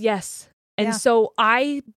piranhas. Yes. And Yeah. so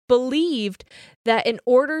I believed that in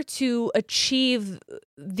order to achieve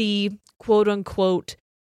the quote unquote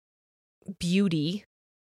beauty,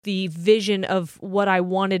 the vision of what I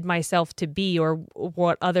wanted myself to be or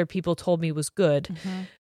what other people told me was good,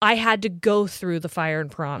 I had to go through the fire and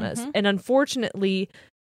piranhas. And unfortunately,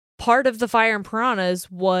 part of the fire and piranhas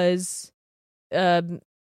was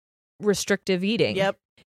restrictive eating. Yep.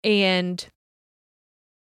 And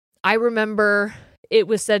I remember it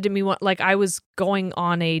was said to me, like I was going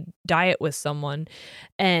on a diet with someone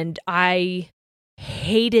and I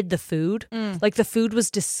hated the food. Like the food was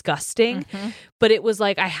disgusting, but it was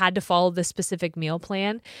like I had to follow this specific meal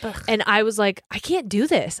plan. And I was like, I can't do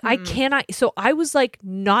this. I cannot. So I was like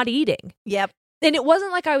not eating. Yep. And it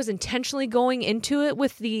wasn't like I was intentionally going into it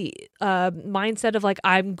with the mindset of like,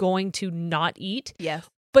 I'm going to not eat. Yes.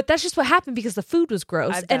 But that's just what happened because the food was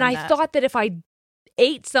gross. And I thought that if I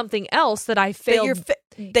ate something else that I failed.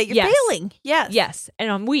 That you're failing. Yes. Yes.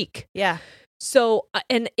 And I'm weak. Yeah. So,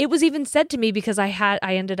 and it was even said to me because I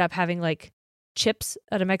ended up having like chips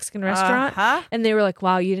at a Mexican restaurant. And they were like,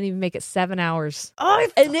 wow, you didn't even make it 7 hours.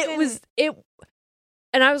 And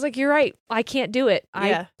I was like, you're right. I can't do it.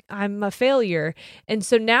 I'm a failure. And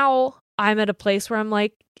so now I'm at a place where I'm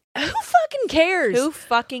like, who fucking cares? Who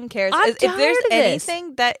fucking cares? I'm If there's tired of this.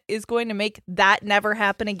 anything that is going to make that never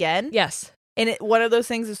happen again, Yes. and one of those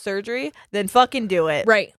things is surgery, then fucking do it.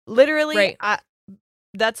 Right. Literally, Right.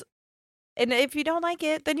 And if you don't like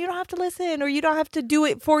it, then you don't have to listen or you don't have to do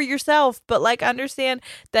it for yourself. But like, understand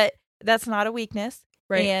that that's not a weakness.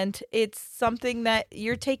 Right. And it's something that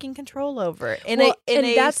you're taking control over. I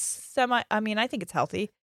think it's healthy.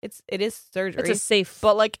 It is surgery. It's a safe,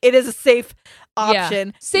 but like it is a safe option.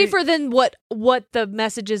 Yeah. Safer than what the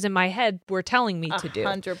messages in my head were telling me to do.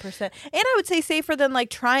 100%. And I would say safer than like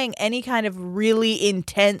trying any kind of really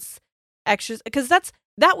intense exercise, because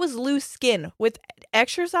that was loose skin. With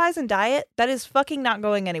exercise and diet, that is fucking not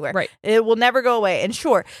going anywhere. Right. It will never go away. And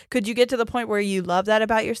sure, could you get to the point where you love that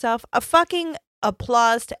about yourself? A fucking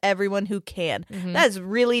applause to everyone who can. That is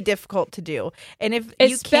really difficult to do. And if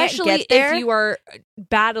you can't get there, if you are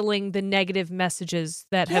battling the negative messages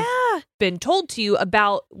that have been told to you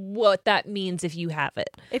about what that means if you have it.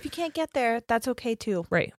 If you can't get there, that's okay too.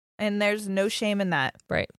 Right. And there's no shame in that.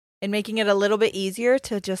 Right. And making it a little bit easier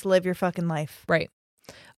to just live your fucking life. Right.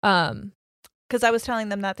 Because I was telling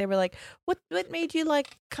them that, they were like, what made you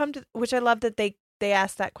like come to, which I love that they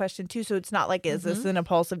asked that question too. So it's not like, is this an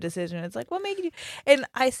impulsive decision? It's like, what made you? And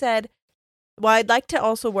I said, well, I'd like to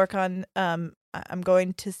also work on, I'm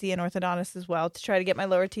going to see an orthodontist as well to try to get my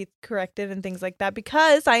lower teeth corrected and things like that,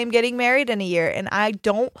 because I am getting married in a year. And I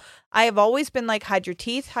have always been like, hide your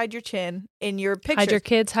teeth, hide your chin in your pictures. Hide your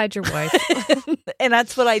kids, hide your wife. And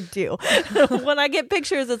that's what I do. When I get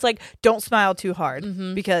pictures, it's like, don't smile too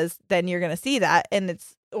hard because then you're going to see that. And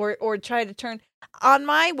it's, or try to turn. On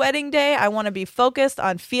my wedding day, I want to be focused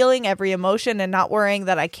on feeling every emotion and not worrying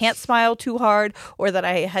that I can't smile too hard or that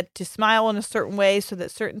I had to smile in a certain way so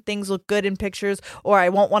that certain things look good in pictures, or I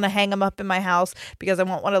won't want to hang them up in my house because I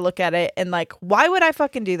won't want to look at it. And like, why would I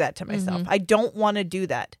fucking do that to myself? I don't want to do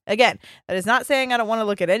that. Again, that is not saying I don't want to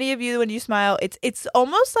look at any of you when you smile. It's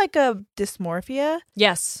almost like a dysmorphia.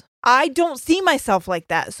 Yes. I don't see myself like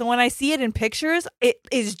that. So when I see it in pictures, it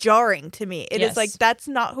is jarring to me. It is like, that's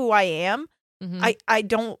not who I am. I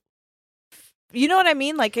don't, you know what I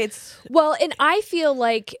mean? Like it's, well, and I feel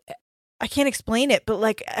like, I can't explain it, but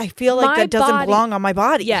like, I feel like that doesn't belong on my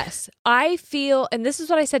body. Yes. I feel, and this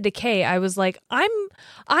is what I said to Kay. I was like,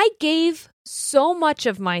 I gave so much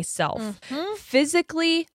of myself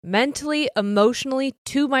physically, mentally, emotionally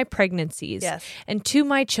to my pregnancies and to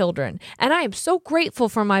my children. And I am so grateful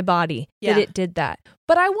for my body that it did that.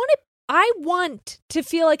 But I want to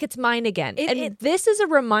feel like it's mine again. This is a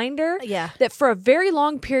reminder that for a very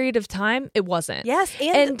long period of time, it wasn't. Yes.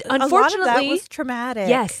 And unfortunately, a lot of that was traumatic.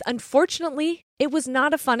 Yes. Unfortunately, it was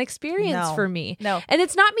not a fun experience for me. No. And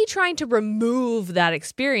it's not me trying to remove that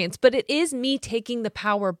experience, but it is me taking the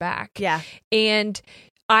power back. Yeah. And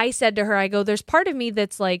I said to her, I go, there's part of me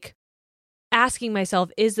that's like, asking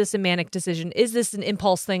myself, is this a manic decision? Is this an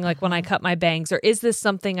impulse thing like when I cut my bangs? Or is this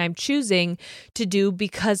something I'm choosing to do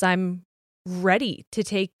because I'm ready to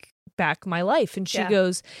take back my life? And she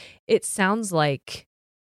goes, it sounds like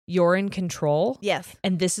you're in control. Yes.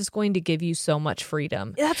 And this is going to give you so much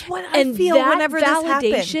freedom. That's what I feel whenever this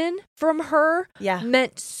happened. Validation from her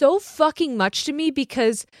meant so fucking much to me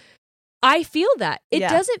because I feel that. It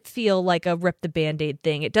doesn't feel like a rip the Band-Aid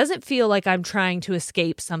thing. It doesn't feel like I'm trying to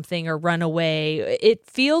escape something or run away. It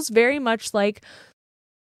feels very much like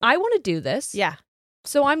I want to do this. Yeah.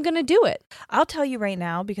 So I'm going to do it. I'll tell you right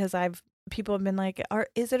now, because people have been like,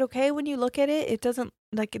 is it okay when you look at it? It doesn't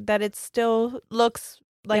like that it still looks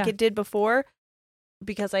like it did before.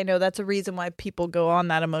 Because I know that's a reason why people go on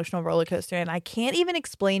that emotional roller coaster, and I can't even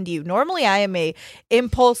explain to you. Normally, I am a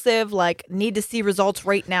impulsive, like need to see results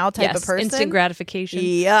right now type of person. Instant gratification.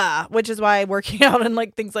 Yeah, which is why working out and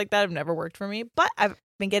like things like that have never worked for me. But I've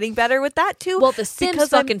been getting better with that too. Well, The Sims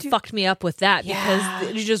fucking fucked me up with that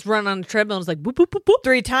because you just run on a treadmill and it's like boop boop boop boop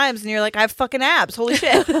 3 times, and you're like, I have fucking abs. Holy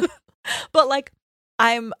shit! But like,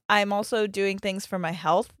 I'm also doing things for my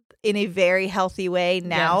health in a very healthy way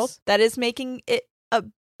now. Yes. That is making it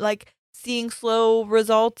like seeing slow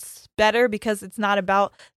results better because it's not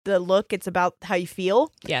about the look, it's about how you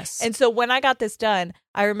feel. Yes. And so when I got this done,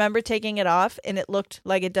 I remember taking it off and it looked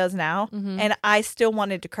like it does now. Mhm. And I still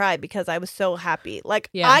wanted to cry because I was so happy. Like,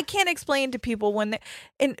 Yeah. I can't explain to people when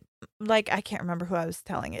and like, I can't remember who I was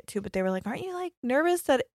telling it to, but they were like, aren't you like nervous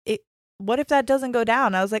that what if that doesn't go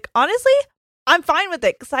down? I was like, honestly, I'm fine with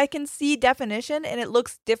it because I can see definition and it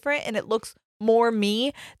looks different and it looks more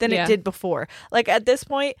me than Yeah. it did before. Like, at this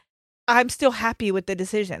point, I'm still happy with the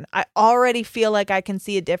decision. I already feel like I can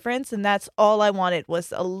see a difference, and that's all I wanted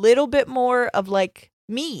was a little bit more of like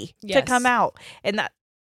me to Yes. come out, and that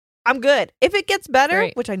I'm good. If it gets better,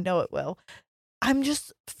 Great. which I know it will, I'm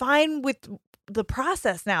just fine with the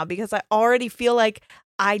process now because I already feel like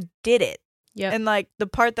I did it. Yep. And like the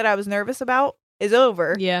part that I was nervous about is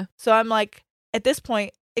over. Yeah. So I'm like, at this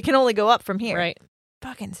point, it can only go up from here. Right.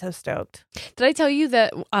 Fucking so stoked. Did I tell you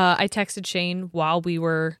that I texted Shane while we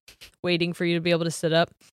were waiting for you to be able to sit up?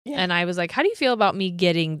 Yeah. And I was like, how do you feel about me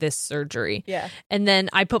getting this surgery? Yeah. And then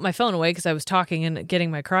I put my phone away because I was talking and getting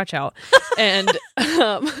my crotch out. And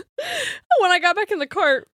when I got back in the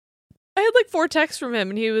cart, I had like 4 texts from him.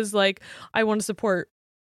 And he was like, I want to support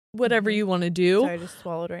whatever you want to do. Sorry, I just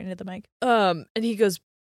swallowed right into the mic. And he goes,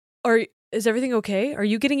 is everything okay? Are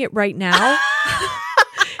you getting it right now?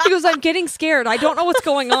 He goes, I'm getting scared. I don't know what's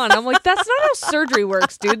going on. I'm like, that's not how surgery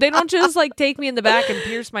works, dude. They don't just like take me in the back and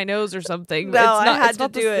pierce my nose or something. No, I had to the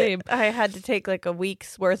do same. it. I had to take like a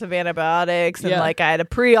week's worth of antibiotics, and Yeah. like I had a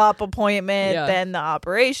pre-op appointment, Yeah. then the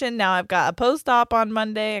operation. Now I've got a post-op on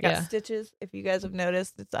Monday. I got Yeah. stitches. If you guys have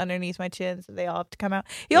noticed, it's underneath my chin, so they all have to come out.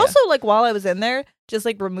 He Yeah. also, like, while I was in there, just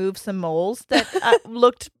like removed some moles that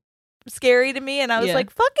looked scary to me, and I was Yeah. like,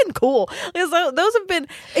 fucking cool. Because those have been.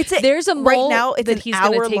 There's a right mole now. It's that an he's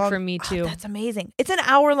going to hour take long, from me too. That's amazing. It's an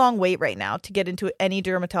hour-long wait right now to get into any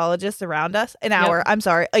dermatologist around us. An hour. I'm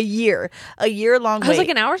sorry, a year. A year-long I was wait. like,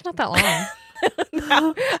 an hour's not that long.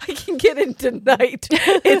 Now I can get in tonight.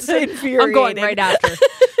 It's infuriating. I'm going right after.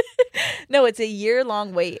 No, it's a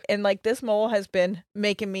year-long wait, and like this mole has been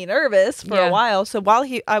making me nervous for Yeah. a while. So while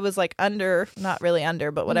I was like under, not really under,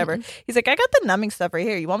 but whatever. He's like, I got the numbing stuff right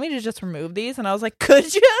here. You want me to just remove these? And I was like,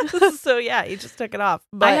 could you? So yeah, he just took it off.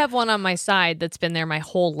 But I have one on my side that's been there my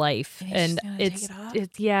whole life, He's and just gonna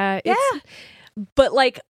take it off? it's but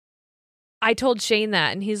like I told Shane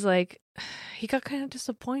that, and he's like, he got kind of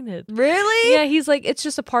disappointed. Really? Yeah, he's like, it's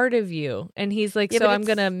just a part of you, and he's like, Yeah, so but I'm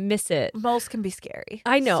it's- gonna miss it. Moles can be scary.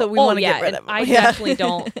 I know. So we Oh, want to yeah, get rid and of them. I Yeah. definitely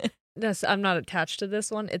don't. I'm not attached to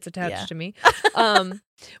this one. It's attached Yeah. to me.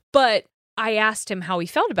 But I asked him how he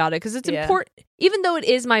felt about it because it's Yeah. important. Even though it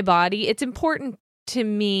is my body, it's important to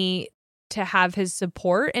me to have his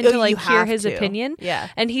support and Oh, to like you hear have his to. opinion. Yeah.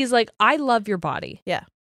 And he's like, I love your body. Yeah.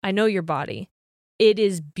 I know your body. It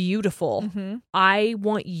is beautiful. Mm-hmm. I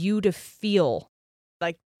want you to feel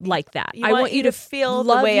like that. You I want you to feel the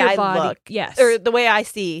love way your I body. look. Yes. Or the way I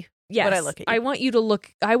see. Yes. when I look at you. I want you to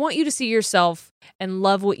look. I want you to see yourself and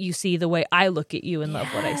love what you see the way I look at you and love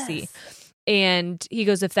what I see. Yes. And he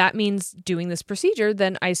goes, if that means doing this procedure,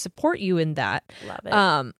 then I support you in that. Love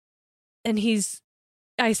it. And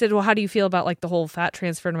I said, well, how do you feel about like the whole fat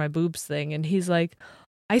transfer to my boobs thing? And he's like,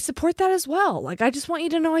 I support that as well. Like, I just want you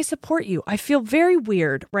to know I support you. I feel very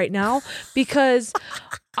weird right now because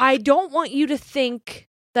I don't want you to think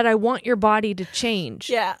that I want your body to change.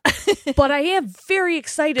 Yeah. But I am very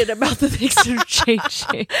excited about the things that are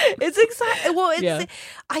changing. It's exciting. Well, Yeah.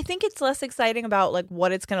 I think it's less exciting about like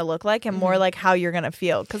what it's going to look like and more like how you're going to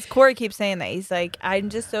feel. Because Corey keeps saying that. He's like, I'm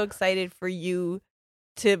just so excited for you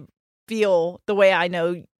to feel the way I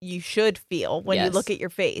know you should feel when you Yes. look at your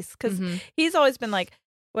face. Because Mhm. he's always been like,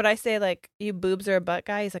 would I say like you boobs are a butt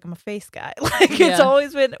guy? He's like, I'm a face guy. Like it's Yeah.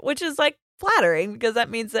 always been, which is like flattering because that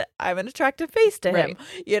means that I'm an attractive face to him, Right.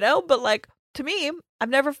 you know? But like to me, I've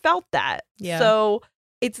never felt that. Yeah. So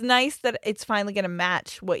it's nice that it's finally going to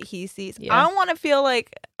match what he sees. Yeah. I don't want to feel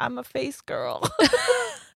like I'm a face girl.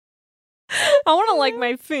 I want to like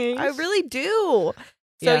my face. I really do.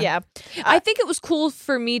 So yeah. I think it was cool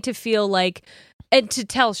for me to feel like, and to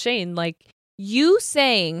tell Shane, like, you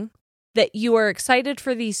saying that you are excited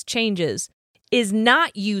for these changes is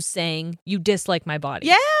not you saying you dislike my body.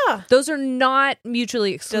 Yeah. Those are not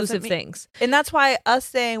mutually exclusive mean- things. And that's why us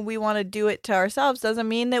saying we want to do it to ourselves doesn't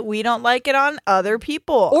mean that we don't like it on other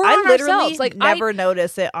people. Or I on literally ourselves. Like, I- never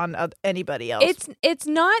notice it on anybody else. It's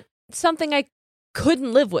not something I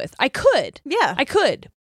couldn't live with. I could. yeah. I could.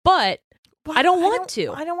 But Well, I don't want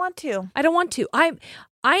to. I don't want to. I don't want to. I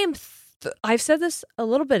am I've said this a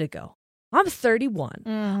little bit ago. I'm 31.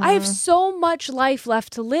 Mhm. I have so much life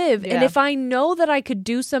left to live. And Yeah. if I know that I could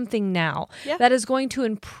do something now Yeah. that is going to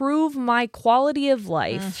improve my quality of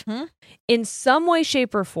life Mhm. in some way,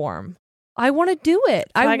 shape, or form, I want to do it.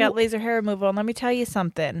 So I got laser hair removal, and let me tell you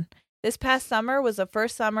something. This past summer was the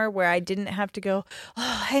first summer where I didn't have to go,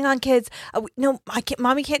 oh, hang on, kids. No,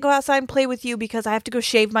 Mommy can't go outside and play with you because I have to go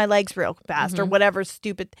shave my legs real fast or whatever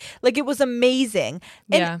stupid. Like, it was amazing.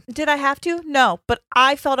 And Yeah. did I have to? No, but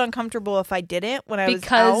I felt uncomfortable if I didn't when I was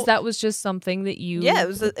because out. that was just something that you. Yeah, it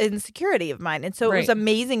was an insecurity of mine. And so it was Right.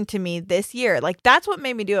 amazing to me this year. Like, that's what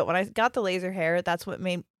made me do it. When I got the laser hair, that's what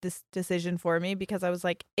made this decision for me, because I was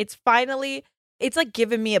like, it's like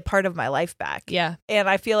giving me a part of my life back. Yeah. And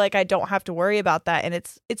I feel like I don't have to worry about that. And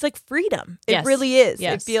it's like freedom. Yes. It really is.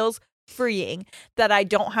 Yes. It feels freeing that I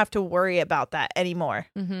don't have to worry about that anymore.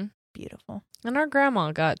 Mm-hmm. Beautiful. And our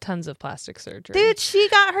grandma got tons of plastic surgery. Dude, she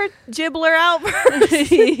got her gibbler out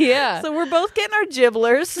first. Yeah. So we're both getting our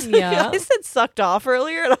gibblers. Yeah. I said sucked off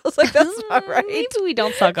earlier, and I was like, that's not right. Maybe we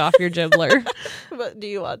don't suck off your gibbler. But do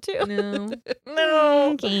you want to? No.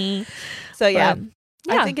 No. Okay. So yeah. But,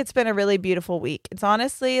 yeah. I think it's been a really beautiful week. It's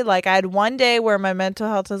honestly like I had one day where my mental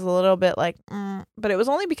health was a little bit like, but it was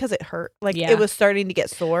only because it hurt. Like Yeah. it was starting to get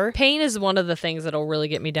sore. Pain is one of the things that'll really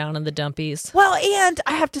get me down in the dumpies. Well, and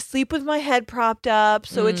I have to sleep with my head propped up.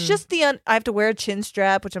 So it's just I have to wear a chin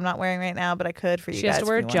strap, which I'm not wearing right now, but I could for you She guys. has to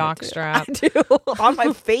wear a if you jock wanted to. strap. I do on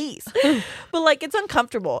my face. But like it's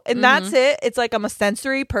uncomfortable. And that's it. It's like I'm a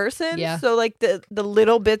sensory person. Yeah. So like the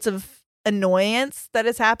little bits of annoyance that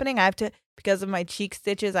is happening, I have to, because of my cheek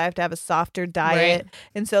stitches, I have to have a softer diet. Right.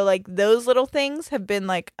 And so like those little things have been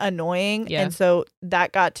like annoying. Yeah. And so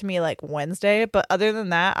that got to me like Wednesday. But other than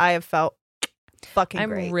that, I have felt fucking I'm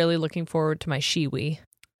great. really looking forward to my shiwi.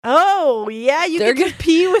 Oh, yeah. You They're can just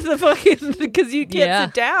pee with the fucking, because you can't Yeah.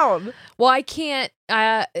 sit down. Well, I can't.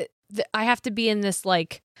 I have to be in this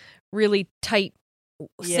like really tight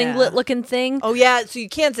singlet looking thing. Oh, yeah. So you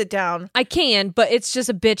can't sit down. I can, but it's just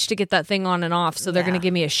a bitch to get that thing on and off. So they're Yeah. going to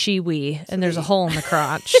give me a shiwi, and there's a hole in the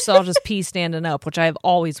crotch. So I'll just pee standing up, which I've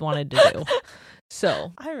always wanted to do.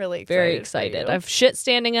 So I'm really excited. very for excited. you. I've shit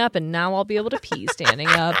standing up, and now I'll be able to pee standing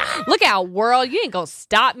up. Look out, world. You ain't going to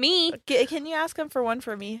stop me. Can you ask him for one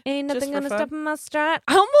for me? Ain't Just nothing for gonna fun? stop my stride.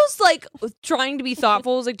 I almost like trying to be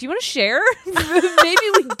thoughtful. I was like, do you want to share? Maybe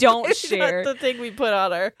we don't It's not share. the thing we put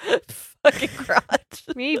on our fucking crotch.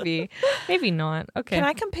 Maybe not. Okay. Can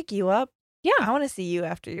I come pick you up? Yeah. I want to see you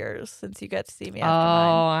after yours, since you got to see me Oh, after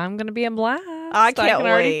mine. I'm gonna be a blast. I can't can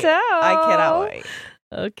already wait. tell. I cannot wait.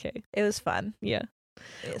 Okay. It was fun. Yeah.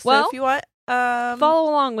 So Well, if you want, Follow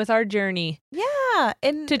along with our journey yeah,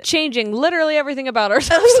 and to changing literally everything about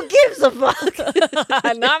ourselves. who gives a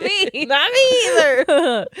fuck? Not me. Not me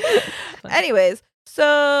either. Anyways,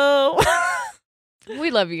 so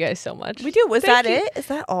We love you guys so much. we do. Was Thank that you. it? Is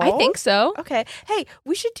that all? I think so. Okay. Hey,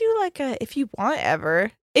 we should do like a, if you want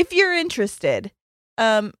ever, if you're interested.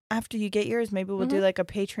 After you get yours, maybe we'll do like a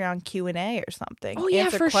Patreon Q&A or something. Oh yeah,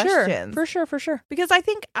 Answer for questions. sure. For sure. Because I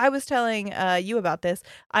think I was telling you about this.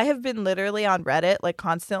 I have been literally on Reddit, like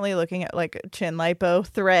constantly looking at like chin lipo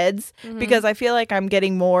threads, Mm-hmm. because I feel like I'm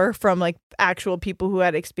getting more from like actual people who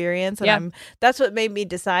had experience, and Yeah. that's what made me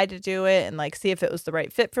decide to do it and like see if it was the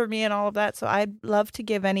right fit for me and all of that. So I'd love to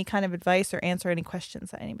give any kind of advice or answer any questions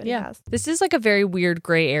that anybody has. This is like a very weird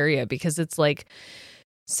gray area because it's like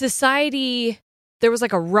society. There was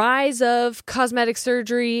like a rise of cosmetic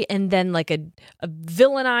surgery and then like a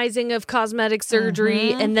villainizing of cosmetic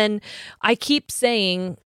surgery. And then I keep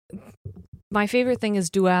saying my favorite thing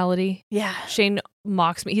is duality. Yeah. Shane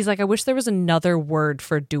mocks me. He's like, I wish there was another word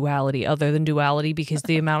for duality other than duality because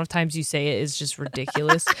the amount of times you say it is just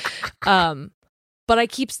ridiculous. But I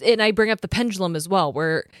and I bring up the pendulum as well,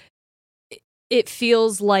 where it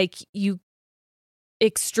feels like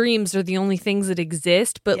extremes are the only things that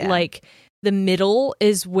exist, but Yeah. like the middle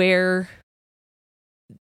is where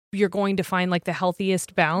you're going to find like the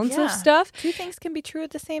healthiest balance Yeah. of stuff. Two things can be true at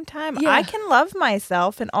the same time. Yeah. I can love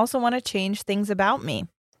myself and also want to change things about me.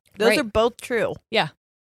 Those Right. are both true. Yeah.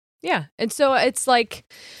 And so it's like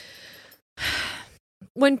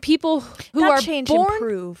when people who Not are change, born,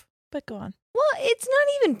 improve. But go on. well, it's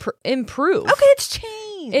not even improve. Okay, it's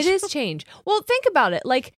change. It is change. Well, think about it.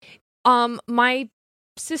 Like, my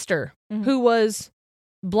sister Mhm. who was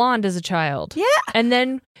blonde as a child. Yeah. And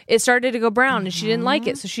then it started to go brown and she didn't like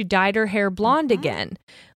it. So she dyed her hair blonde again.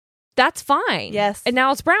 That's fine. Yes. And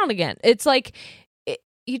now it's brown again. It's like,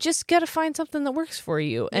 you just got to find something that works for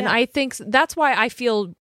you. And Yeah. I think that's why I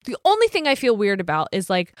feel, the only thing I feel weird about is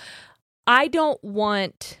like, I don't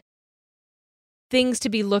want things to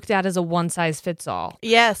be looked at as a one size fits all.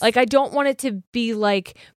 Yes. Like, I don't want it to be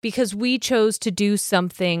like, because we chose to do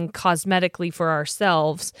something cosmetically for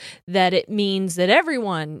ourselves, that it means that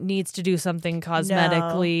everyone needs to do something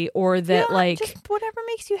cosmetically, or that just whatever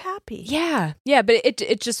makes you happy. Yeah, but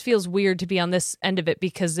it just feels weird to be on this end of it,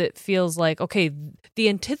 because it feels like, okay, the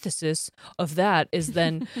antithesis of that is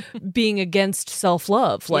then being against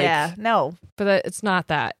self-love. Like, yeah, no. But it's not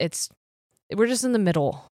that. We're just in the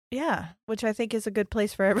middle. Yeah, which I think is a good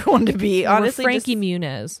place for everyone to be. Honestly, we're Frankie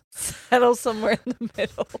Muniz. Settle somewhere in the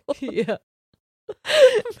middle. Yeah.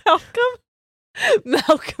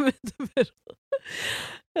 Malcolm in the middle.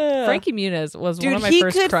 Frankie Muniz was one of my first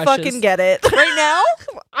crushes. Dude, he could fucking get it right now.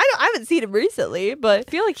 I haven't seen him recently, but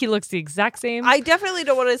I feel like he looks the exact same. I definitely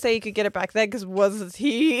don't want to say he could get it back then, because was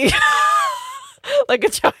he like a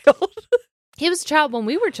child? He was a child when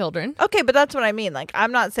we were children. Okay, but that's what I mean. Like,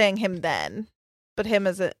 I'm not saying him then, but him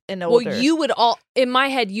as an older. Well, you would in my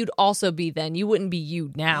head, you'd also be then. You wouldn't be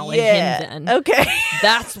you now and him then. Okay.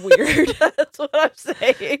 That's weird. That's what I'm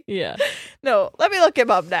saying. Yeah. No, let me look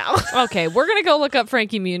him up now. Okay, we're going to go look up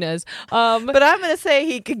Frankie Muniz. But I'm going to say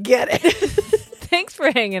he could get it. Thanks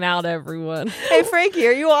for hanging out, everyone. Hey, Frankie,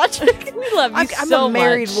 are you watching? We love you I'm so much. I'm a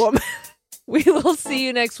married woman. We will see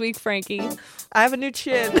you next week, Frankie. I have a new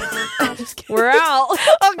chin. I'm just kidding. We're out.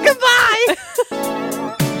 Oh, goodbye.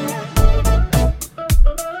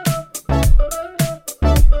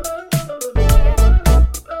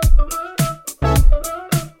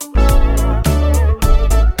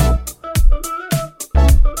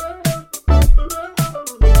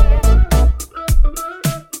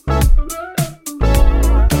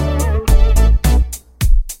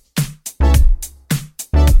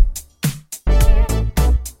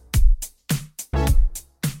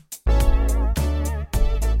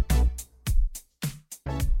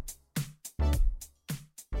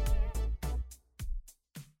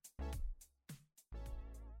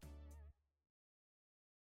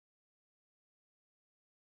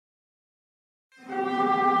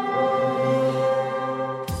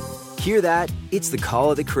 Hear that? It's the call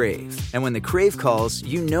of the Crave. And when the Crave calls,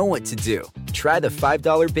 you know what to do. Try the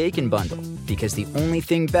 $5 Bacon Bundle, because the only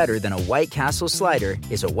thing better than a White Castle slider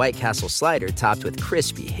is a White Castle slider topped with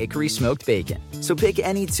crispy hickory smoked bacon. So pick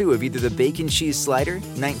any two of either the Bacon Cheese Slider,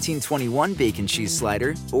 1921 Bacon Cheese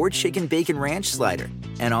Slider, or Chicken Bacon Ranch Slider.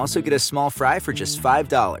 And also get a small fry for just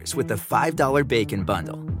 $5 with the $5 Bacon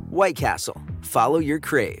Bundle. White Castle. Follow your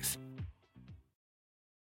Crave.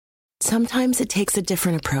 Sometimes it takes a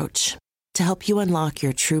different approach to help you unlock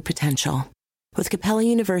your true potential. With Capella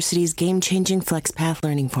University's game-changing FlexPath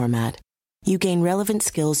learning format, you gain relevant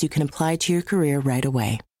skills you can apply to your career right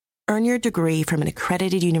away. Earn your degree from an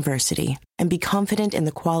accredited university and be confident in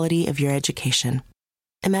the quality of your education.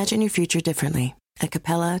 Imagine your future differently at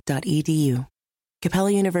capella.edu. Capella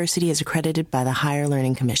University is accredited by the Higher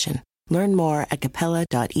Learning Commission. Learn more at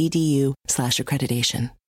capella.edu/accreditation.